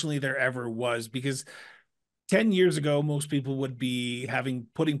traditionally there ever was? Because 10 years ago, most people would be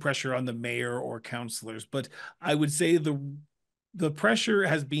putting pressure on the mayor or councillors, but I would say the pressure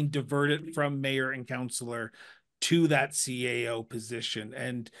has been diverted from mayor and councillor to that CAO position.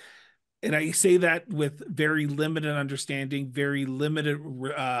 And I say that with very limited understanding, very limited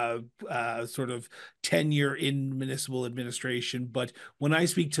sort of tenure in municipal administration. But when I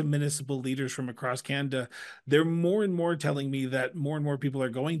speak to municipal leaders from across Canada, they're more and more telling me that more and more people are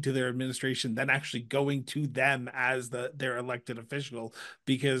going to their administration than actually going to them as their elected official,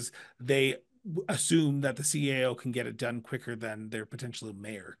 because they assume that the CAO can get it done quicker than their potential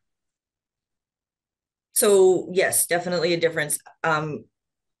mayor. So yes, definitely a difference.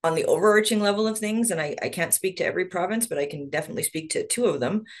 On the overarching level of things, and I can't speak to every province, but I can definitely speak to 2 of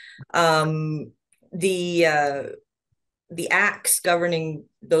them. The acts governing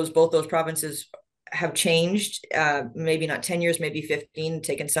both those provinces have changed, maybe not 10 years, maybe 15,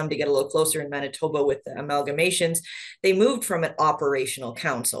 taken some to get a little closer in Manitoba with the amalgamations. They moved from an operational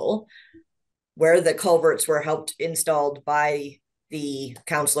council, where the culverts were helped installed by the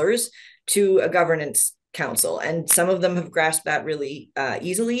councillors, to a governance council, and some of them have grasped that really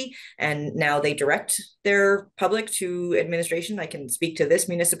easily, and now they direct their public to administration. I can speak to this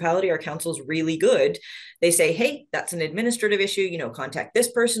municipality. Our council's really good. They say, hey, that's an administrative issue, contact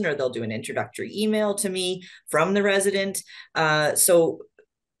this person, or they'll do an introductory email to me from the resident. So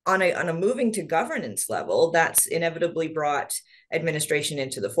on a moving to governance level, that's inevitably brought administration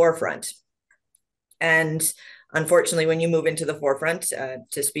into the forefront. And unfortunately, when you move into the forefront,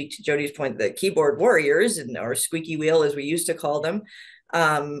 to speak to Jody's point, the keyboard warriors, or squeaky wheel, as we used to call them,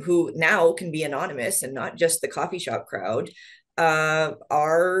 who now can be anonymous and not just the coffee shop crowd,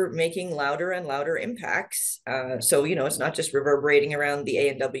 are making louder and louder impacts. So, it's not just reverberating around the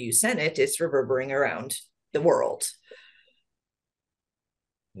A&W Senate, it's reverberating around the world.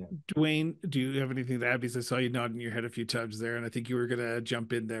 Yeah. Duane, do you have anything to add? Because I saw you nodding your head a few times there, and I think you were going to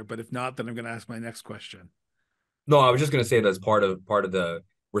jump in there. But if not, then I'm going to ask my next question. No, I was just going to say that's part of the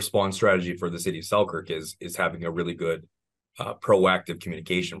response strategy for the city of Selkirk is having a really good proactive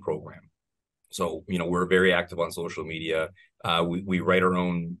communication program. So, we're very active on social media. We write our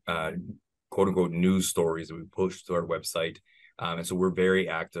own quote unquote news stories that we post to our website. And so we're very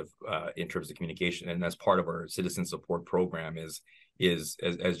active in terms of communication. And that's part of our citizen support program is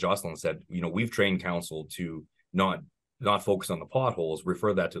as Jocelyn said, we've trained council to not focus on the potholes,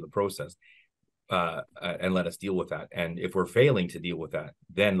 refer that to the process, and let us deal with that. And if we're failing to deal with that,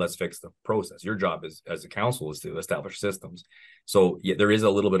 then let's fix the process. Your job as a council is to establish systems. So yeah, there is a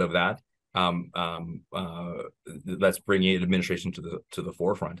little bit of that. That's bringing administration to the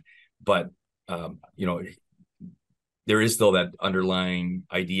forefront. But there is still that underlying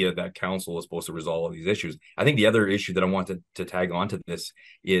idea that council is supposed to resolve all these issues. I think the other issue that I wanted to tag on to this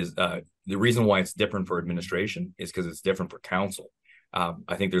is the reason why it's different for administration is because it's different for council.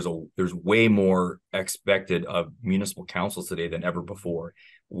 I think there's way more expected of municipal councils today than ever before.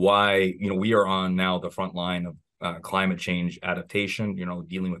 Why, we are on now the front line of climate change adaptation,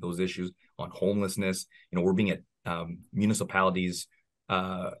 dealing with those issues on homelessness. We're being at municipalities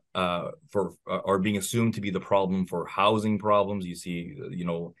are being assumed to be the problem for housing problems. You see,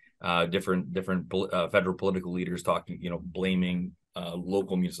 different federal political leaders talking, blaming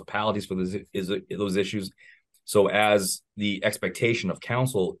local municipalities for those issues. So as the expectation of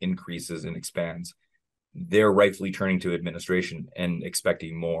council increases and expands, they're rightfully turning to administration and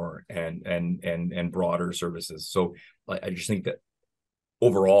expecting more and broader services. So I just think that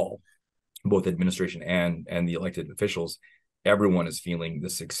overall, both administration and the elected officials, everyone is feeling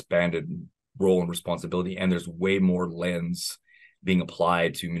this expanded role and responsibility, and there's way more lens being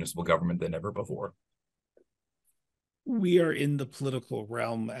applied to municipal government than ever before. We are in the political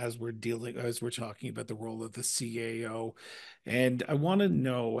realm as we're talking about the role of the CAO. And I want to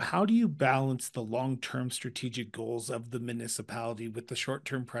know, how do you balance the long-term strategic goals of the municipality with the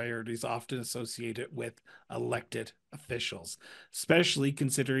short-term priorities often associated with elected officials, especially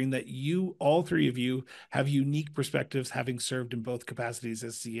considering that all three of you have unique perspectives, having served in both capacities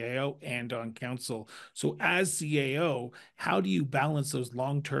as CAO and on council. So as CAO, how do you balance those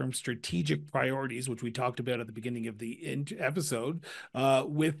long-term strategic priorities, which we talked about at the beginning of the episode,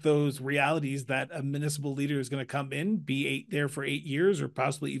 with those realities that a municipal leader is going to come in, be there for 8 years or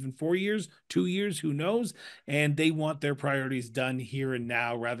possibly even 4 years, 2 years, who knows? And they want their priorities done here and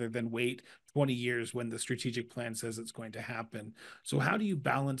now rather than wait 20 years when the strategic plan says it's going to happen. So how do you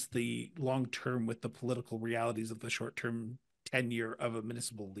balance the long term with the political realities of the short term tenure of a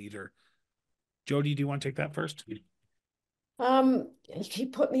municipal leader? Jody, do you want to take that first? You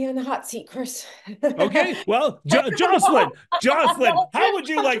keep putting me on the hot seat, Chris. Okay, well, Jocelyn, how would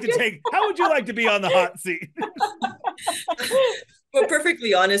you like to be on the hot seat? Well,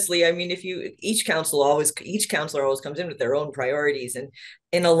 perfectly honestly, I mean, each councilor always comes in with their own priorities, and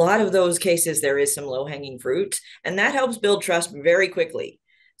in a lot of those cases, there is some low-hanging fruit, and that helps build trust very quickly.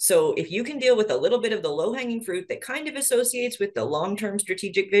 So if you can deal with a little bit of the low-hanging fruit that kind of associates with the long-term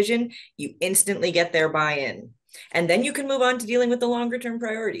strategic vision, you instantly get their buy-in. And then you can move on to dealing with the longer-term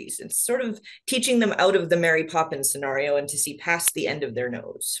priorities. It's sort of teaching them out of the Mary Poppins scenario and to see past the end of their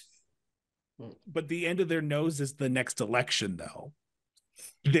nose. But the end of their nose is the next election, though.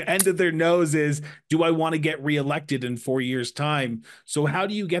 The end of their nose is, do I want to get reelected in 4 years' time? So how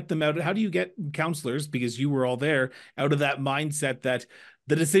do you get them out? How do you get councillors, because you were all there, out of that mindset that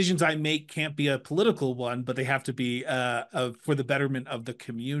the decisions I make can't be a political one, but they have to be for the betterment of the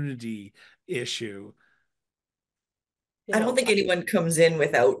community issue? I don't think anyone comes in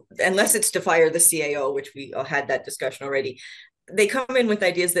without, unless it's to fire the CAO, which we had that discussion already. They come in with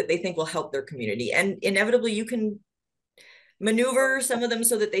ideas that they think will help their community. And inevitably you can maneuver some of them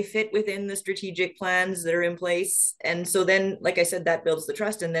so that they fit within the strategic plans that are in place. And so then, like I said, that builds the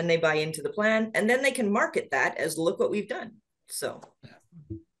trust, and then they buy into the plan, and then they can market that as, look what we've done. So.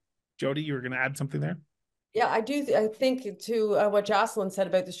 Jody, you were going to add something there? Yeah, I do. I think to what Jocelyn said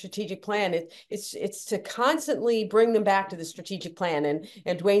about the strategic plan, it's to constantly bring them back to the strategic plan.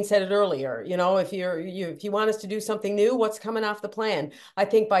 And Duane said it earlier. If you want us to do something new, what's coming off the plan? I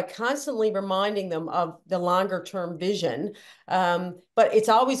think by constantly reminding them of the longer term vision. But it's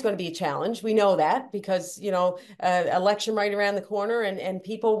always going to be a challenge. We know that because election right around the corner, and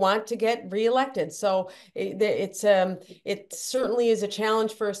people want to get reelected. So it certainly is a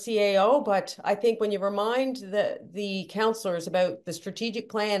challenge for a CAO. But I think when you remind the councillors about the strategic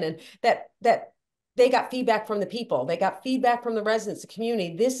plan, and that they got feedback from the people, they got feedback from the residents, the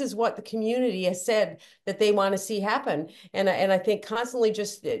community. This is what the community has said that they want to see happen. And I think constantly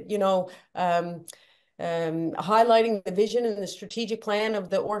just highlighting the vision and the strategic plan of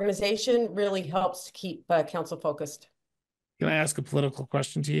the organization really helps to keep council focused. Can I ask a political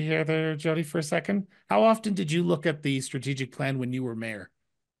question to you here there, Jody, for a second? How often did you look at the strategic plan when you were mayor?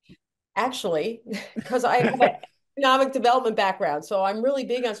 Actually, because I have an economic development background, so I'm really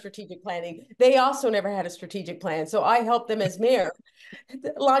big on strategic planning. They also never had a strategic plan, so I helped them as mayor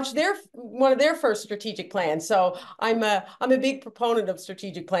launch one of their first strategic plans. So I'm a big proponent of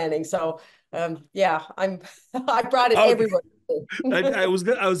strategic planning. So yeah, I brought it Okay. everywhere. I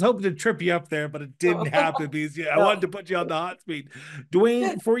was hoping to trip you up there, but it didn't happen because I wanted to put you on the hot seat.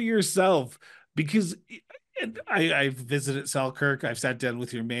 Duane, for yourself, because I've visited Selkirk. I've sat down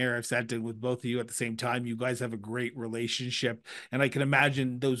with your mayor. I've sat down with both of you at the same time. You guys have a great relationship. And I can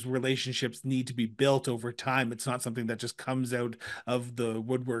imagine those relationships need to be built over time. It's not something that just comes out of the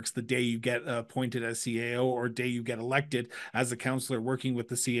woodworks the day you get appointed as CAO or day you get elected as a councillor working with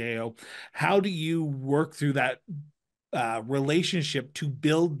the CAO. How do you work through that relationship to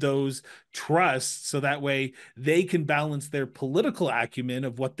build those trusts so that way they can balance their political acumen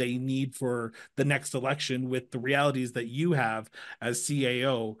of what they need for the next election with the realities that you have as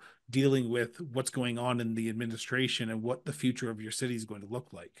CAO dealing with what's going on in the administration and what the future of your city is going to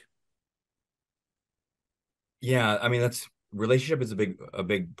look like? Yeah, I mean, that's relationship is a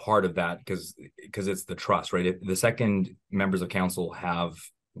big part of that because it's the trust, right? If the second members of council have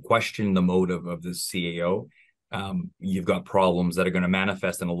questioned the motive of the CAO, you've got problems that are going to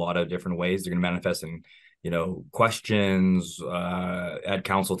manifest in a lot of different ways. They're going to manifest in, questions at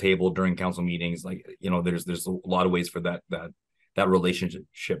council table during council meetings. Like, there's a lot of ways for that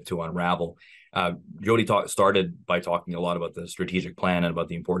relationship to unravel. Jody started by talking a lot about the strategic plan and about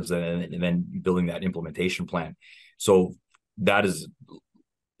the importance of it, and then building that implementation plan. So that is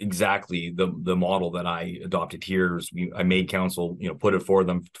exactly the model that I adopted here. I made council, put it for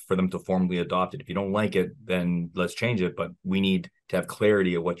them to formally adopt it. If you don't like it, then let's change it. But we need to have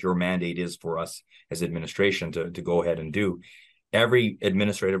clarity of what your mandate is for us as administration to go ahead and do. Every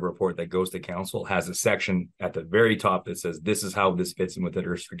administrative report that goes to council has a section at the very top that says this is how this fits in with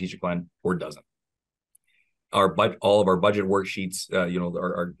our strategic plan, or doesn't. All of our budget worksheets,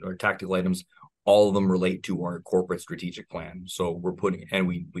 our tactical items, all of them relate to our corporate strategic plan. So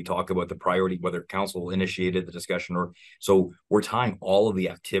we talk about the priority, whether council initiated the discussion or, so we're tying all of the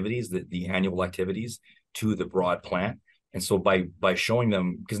activities, the annual activities, to the broad plan. And so by showing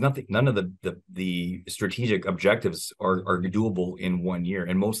them, because none of the strategic objectives are doable in 1 year,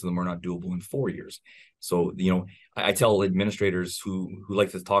 and most of them are not doable in 4 years. So, I tell administrators who like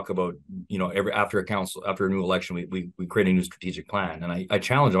to talk about, after a new election, we create a new strategic plan. And I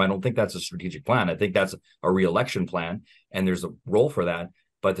challenge them. I don't think that's a strategic plan. I think that's a re-election plan, and there's a role for that.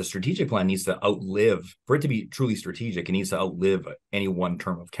 But the strategic plan needs to for it to be truly strategic, it needs to outlive any one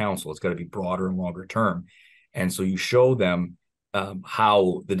term of council. It's got to be broader and longer term. And so you show them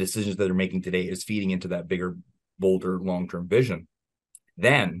how the decisions that they're making today is feeding into that bigger, bolder, long-term vision.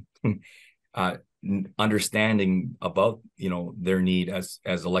 Then understanding about, their need as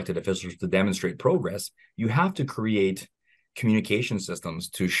elected officials to demonstrate progress, you have to create communication systems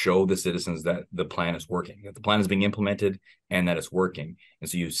to show the citizens that the plan is working, that the plan is being implemented and that it's working. And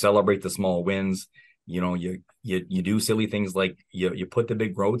so you celebrate the small wins. You do silly things like you put the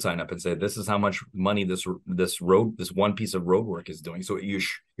big road sign up and say, this is how much money this one piece of road work is doing. So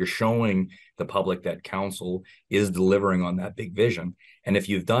you're showing the public that council is delivering on that big vision. And if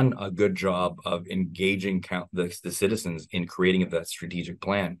you've done a good job of engaging the citizens in creating that strategic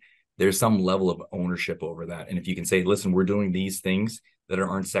plan, there's some level of ownership over that. And if you can say, listen, we're doing these things that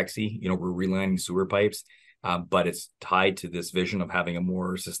aren't sexy, we're relining sewer pipes, but it's tied to this vision of having a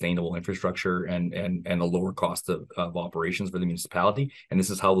more sustainable infrastructure and a lower cost of operations for the municipality. And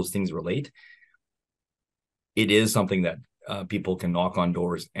this is how those things relate. It is something that people can knock on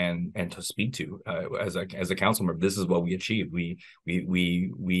doors and to speak to as a council member. This is what we achieved. We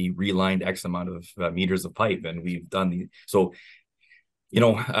relined X amount of meters of pipe, and we've done so.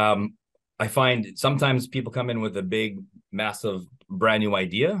 I find sometimes people come in with a big, massive, brand new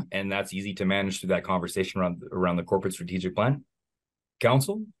idea, and that's easy to manage through that conversation around the corporate strategic plan.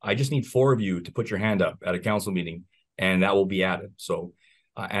 Council, I just need 4 of you to put your hand up at a council meeting, and that will be added. So,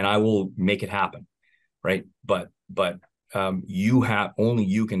 and I will make it happen, right? But only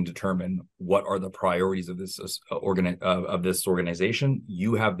you can determine what are the priorities of this organization.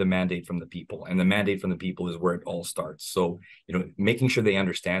 You have the mandate from the people, and the mandate from the people is where it all starts. So, making sure they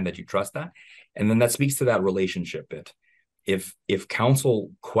understand that you trust that, and then that speaks to that relationship bit. If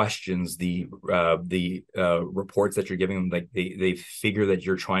council questions the reports that you're giving them, like they figure that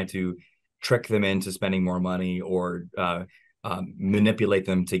you're trying to trick them into spending more money or manipulate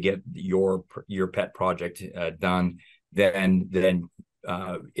them to get your pet project done, then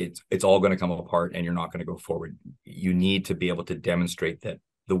it's all going to come apart and you're not going to go forward. You need to be able to demonstrate that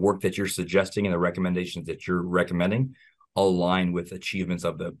the work that you're suggesting and the recommendations that you're recommending align with achievements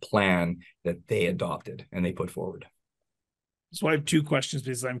of the plan that they adopted and they put forward. So I have two questions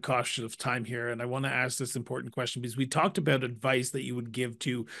because I'm cautious of time here, and I want to ask this important question because we talked about advice that you would give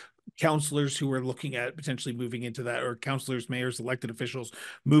to councillors who are looking at potentially moving into that, or councillors, mayors, elected officials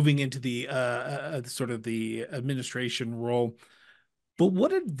moving into the sort of the administration role. But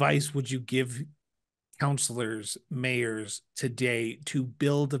what advice would you give councillors, mayors today to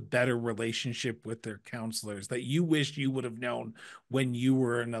build a better relationship with their councillors that you wish you would have known when you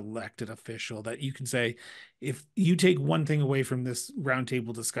were an elected official, that you can say, if you take one thing away from this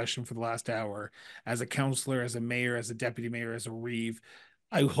roundtable discussion for the last hour, as a councillor, as a mayor, as a deputy mayor, as a reeve,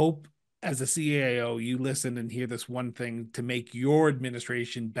 I hope as a CAO, you listen and hear this one thing to make your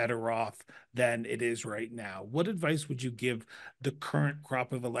administration better off than it is right now. What advice would you give the current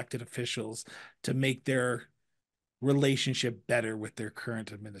crop of elected officials to make their relationship better with their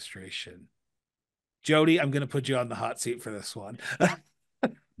current administration? Jody, I'm going to put you on the hot seat for this one.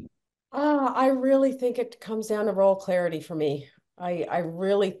 I really think it comes down to role clarity for me. I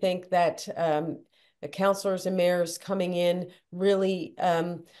really think that the councillors and mayors coming in really,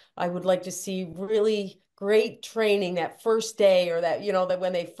 I would like to see really great training that first day, or that, that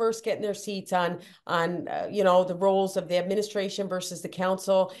when they first get in their seats on the roles of the administration versus the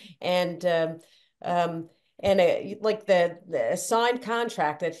council, and like the signed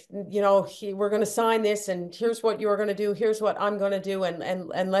contract that, we're going to sign this, and here's what you're going to do, here's what I'm going to do,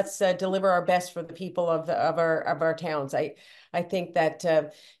 and let's deliver our best for the people of our towns. I think that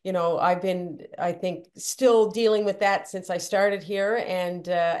I've been, I think, still dealing with that since I started here, and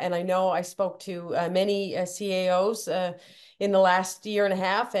I know I spoke to many CAOs in the last year and a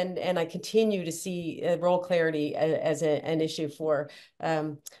half, and I continue to see role clarity as an issue for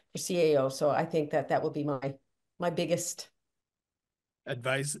CAO. So I think that will be my biggest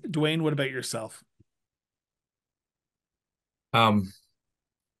advice. Duane, what about yourself? I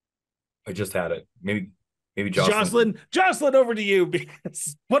just had it. Maybe Jocelyn. Jocelyn, over to you,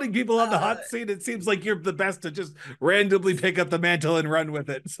 because putting people on the hot seat, it seems like you're the best to just randomly pick up the mantle and run with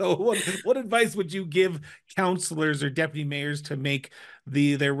it. So what advice would you give councillors or deputy mayors to make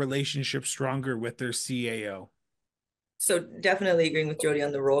their relationship stronger with their CAO? So definitely agreeing with Jody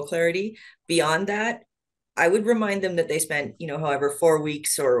on the role clarity. Beyond that, I would remind them that they spent, however, 4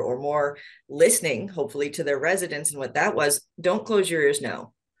 weeks or more listening, hopefully, to their residents and what that was. Don't close your ears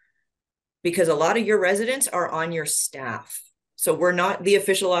now, because a lot of your residents are on your staff. So we're not the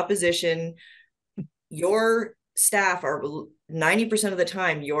official opposition. Your staff are 90% of the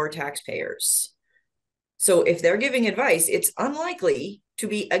time your taxpayers. So if they're giving advice, it's unlikely to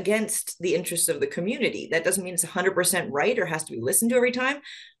be against the interests of the community. That doesn't mean it's 100% right or has to be listened to every time,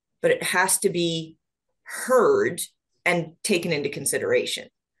 but it has to be heard and taken into consideration.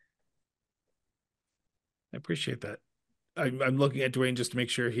 I appreciate that. I'm looking at Duane just to make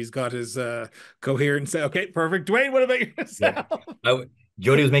sure he's got his coherence. Okay, perfect. Duane, what about yourself? Yeah.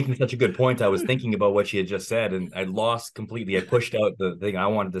 Jody was making such a good point. I was thinking about what she had just said, and I lost completely. I pushed out the thing I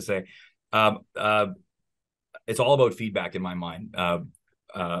wanted to say. It's all about feedback in my mind.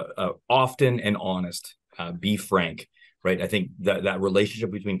 Often and honest. Be frank, right? I think that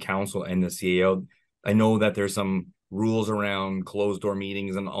relationship between council and the CAO, I know that there's some rules around closed door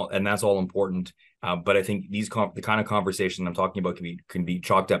meetings and that's all important. But I think the kind of conversation I'm talking about can be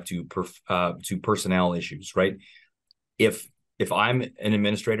chalked up to personnel issues, right? If I'm an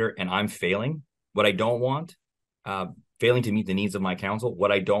administrator and I'm failing, what I don't want, failing to meet the needs of my council,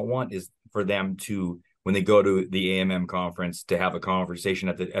 what I don't want is for them to, when they go to the AMM conference, to have a conversation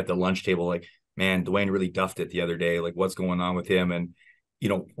at the lunch table, like, man, Duane really duffed it the other day. Like, what's going on with him? And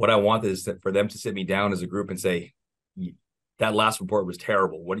what I want is for them to sit me down as a group and say, that last report was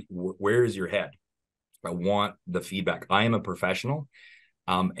terrible. Where is your head? I want the feedback. I am a professional,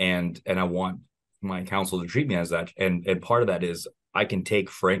 and I want my council to treat me as that. And part of that is I can take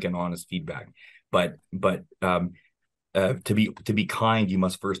frank and honest feedback, but to be kind, you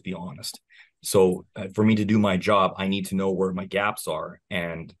must first be honest. So for me to do my job, I need to know where my gaps are,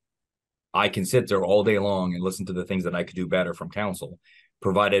 and I can sit there all day long and listen to the things that I could do better from council,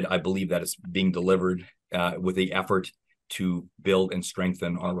 provided I believe that it's being delivered with the effort to build and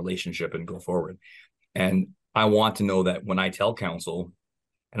strengthen our relationship and go forward. And I want to know that when I tell council,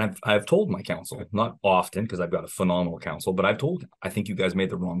 and I've told my council, not often because I've got a phenomenal council, but I've told them, I think you guys made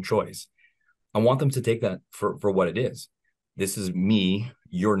the wrong choice. I want them to take that for what it is. This is me,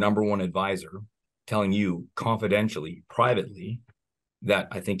 your number one advisor, telling you confidentially, privately, that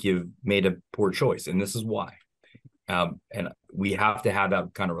I think you've made a poor choice, and this is why. And we have to have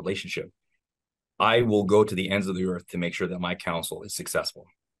that kind of relationship. I will go to the ends of the earth to make sure that my council is successful.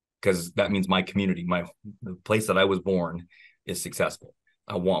 because that means my community, the place that I was born, is successful.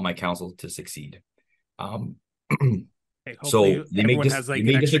 I want my council to succeed. Okay, So they may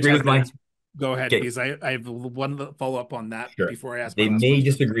disagree with my. Go ahead, Okay. because I have one follow-up on that before I ask my They last may question.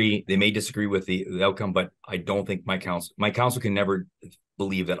 disagree. They may disagree with the outcome, but I don't think my council can never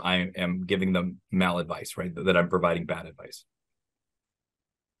believe that I am giving them maladvice, right? That I'm providing bad advice.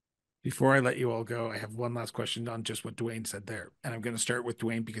 Before I let you all go, I have one last question on just what Duane said there. And I'm going to start with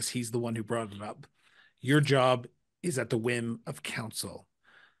Duane because he's the one who brought it up. Your job is at the whim of council.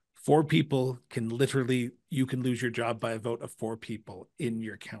 4 people can you can lose your job by a vote of 4 people in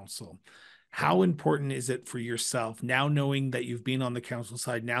your council. How important is it for yourself, now knowing that you've been on the council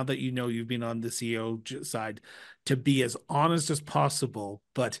side, now that you know you've been on the CEO side, to be as honest as possible,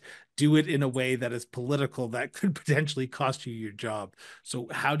 but do it in a way that is political that could potentially cost you your job? So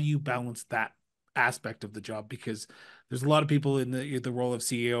how do you balance that aspect of the job? Because there's a lot of people in the role of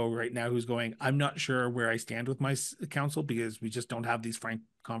CEO right now who's going, I'm not sure where I stand with my council because we just don't have these frank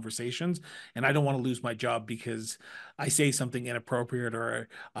conversations, and I don't want to lose my job because I say something inappropriate or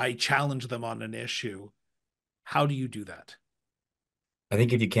I challenge them on an issue. How do you do that? I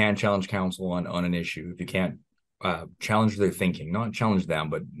think if you can't challenge council on an issue, if you can't challenge their thinking, not challenge them,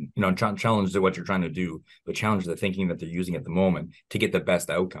 but challenge what you're trying to do, but challenge the thinking that they're using at the moment to get the best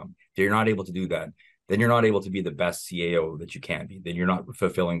outcome. If you're not able to do that, then you're not able to be the best CAO that you can be. Then you're not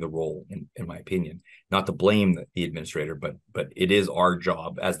fulfilling the role, in my opinion. Not to blame the administrator, but it is our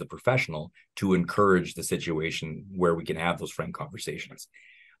job as the professional to encourage the situation where we can have those frank conversations.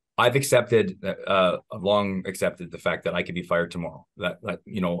 I've long accepted the fact that I could be fired tomorrow.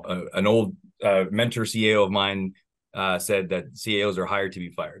 An old mentor CAO of mine said that CAOs are hired to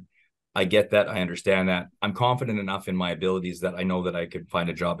be fired. I get that. I understand that. I'm confident enough in my abilities that I know that I could find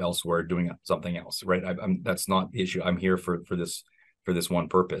a job elsewhere doing something else. Right. That's not the issue. I'm here for this one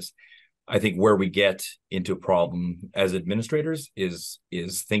purpose. I think where we get into a problem as administrators is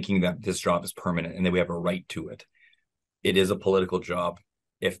thinking that this job is permanent and that we have a right to it. It is a political job.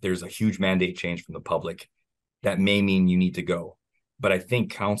 If there's a huge mandate change from the public, that may mean you need to go. But I think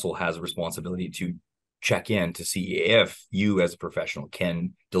council has a responsibility to check in to see if you as a professional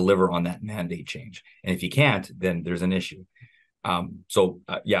can deliver on that mandate change. And if you can't, then there's an issue. I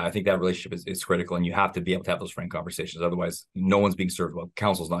think that relationship is critical, and you have to be able to have those frank conversations. Otherwise, no one's being served well.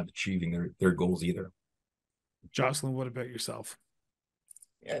 Council's not achieving their goals either. Jocelyn, what about yourself?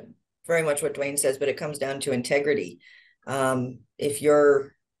 Yeah, very much what Duane says, but it comes down to integrity. If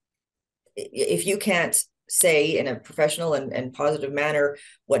you can't say in a professional and positive manner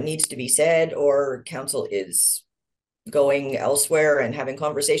what needs to be said, or council is going elsewhere and having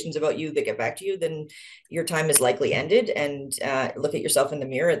conversations about you that get back to you, then your time is likely ended. And look at yourself in the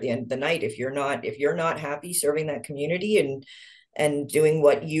mirror at the end of the night. If you're not happy serving that community and doing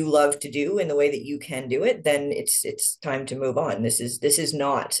what you love to do in the way that you can do it, then it's time to move on. This is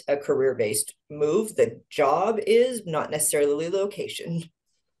not a career-based move. The job is, not necessarily the location.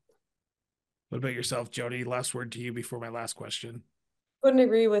 What about yourself, Jody? Last word to you before my last question. Couldn't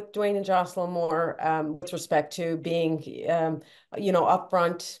agree with Duane and Jocelyn more with respect to being,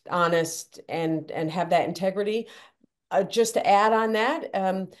 upfront, honest, and have that integrity. Just to add on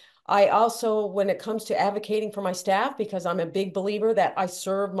that, I also, when it comes to advocating for my staff, because I'm a big believer that I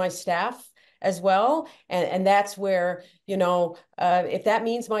serve my staff as well, and that's where, if that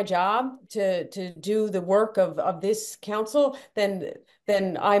means my job to do the work of this council,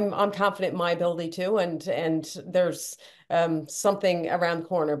 then I'm confident in my ability to, and there's something around the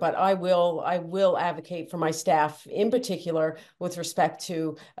corner. But I will advocate for my staff in particular with respect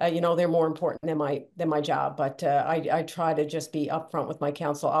to they're more important than my job. But I try to just be upfront with my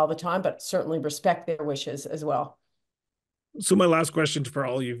council all the time, but certainly respect their wishes as well. So my last question for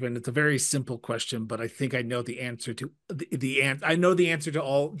all of you, and it's a very simple question, but I think I know the answer to I know the answer to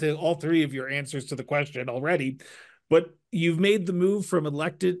all 3 of your answers to the question already. But you've made the move from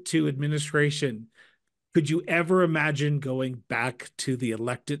elected to administration. Could you ever imagine going back to the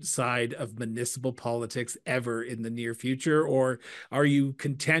elected side of municipal politics ever in the near future? Or are you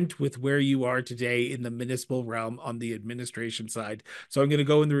content with where you are today in the municipal realm on the administration side? So I'm going to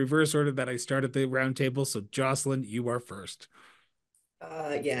go in the reverse order that I started the roundtable. So Jocelyn, you are first.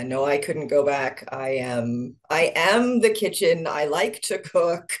 No, I couldn't go back. I am the kitchen. I like to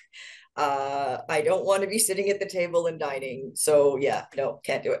cook. I don't want to be sitting at the table and dining. So yeah, no,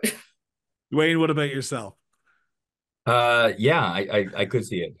 can't do it. Duane, what about yourself? I could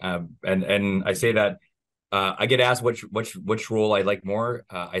see it. And I say that I get asked which role I like more.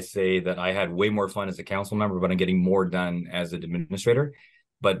 I say that I had way more fun as a council member, but I'm getting more done as an administrator.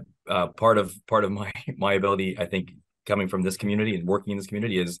 But part of my ability, I think, coming from this community and working in this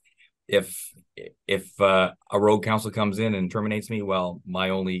community is if a rogue council comes in and terminates me, well, my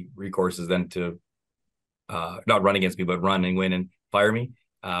only recourse is then to not run against me, but run and win and fire me.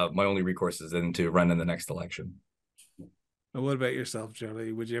 My only recourse is then to run in the next election. And what about yourself,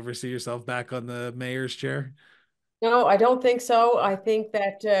 Jody? Would you ever see yourself back on the mayor's chair? No, I don't think so. I think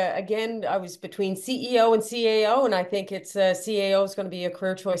that, again, I was between CEO and CAO, and I think it's CAO is going to be a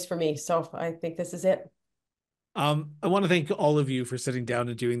career choice for me. So I think this is it. I want to thank all of you for sitting down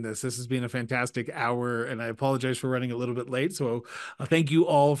and doing this. This has been a fantastic hour, and I apologize for running a little bit late. So thank you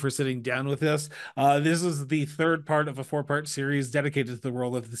all for sitting down with us. This is the third part of a four-part series dedicated to the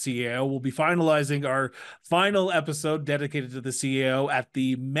role of the CAO. We'll be finalizing our final episode dedicated to the CAO at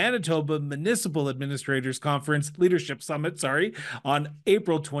the Manitoba Municipal Administrators Conference Leadership Summit, on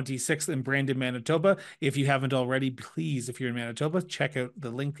April 26th in Brandon, Manitoba. If you haven't already, please, if you're in Manitoba, check out the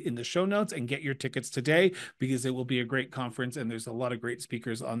link in the show notes and get your tickets today, because it will be a great conference and there's a lot of great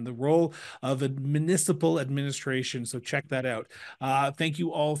speakers on the role of a municipal administration. So check that out. Thank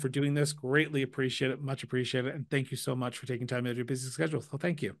you all for doing this. Greatly appreciate it. Much appreciate it. And thank you so much for taking time out of your busy schedule. So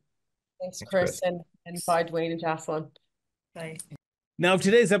thank you. Thanks, Chris. And bye, Duane and Jocelyn. Bye. Now, if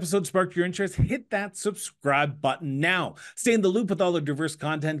today's episode sparked your interest, hit that subscribe button now. Stay in the loop with all the diverse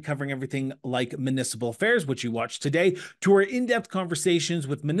content covering everything like municipal affairs, which you watched today, to our in-depth conversations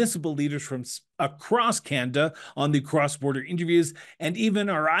with municipal leaders from across Canada on the cross-border interviews, and even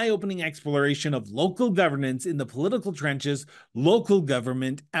our eye-opening exploration of local governance in the political trenches, local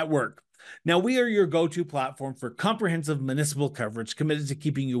government at work. Now, we are your go-to platform for comprehensive municipal coverage, committed to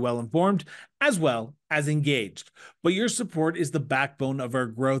keeping you well-informed as well as engaged. But your support is the backbone of our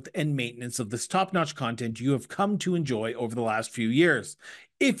growth and maintenance of this top-notch content you have come to enjoy over the last few years.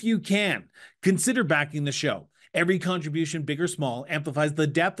 If you can, consider backing the show. Every contribution, big or small, amplifies the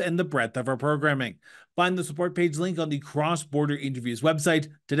depth and the breadth of our programming. Find the support page link on the Cross Border Interviews website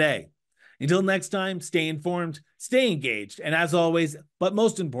today. Until next time, stay informed, stay engaged, and as always, but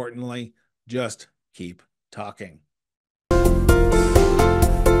most importantly, just keep talking.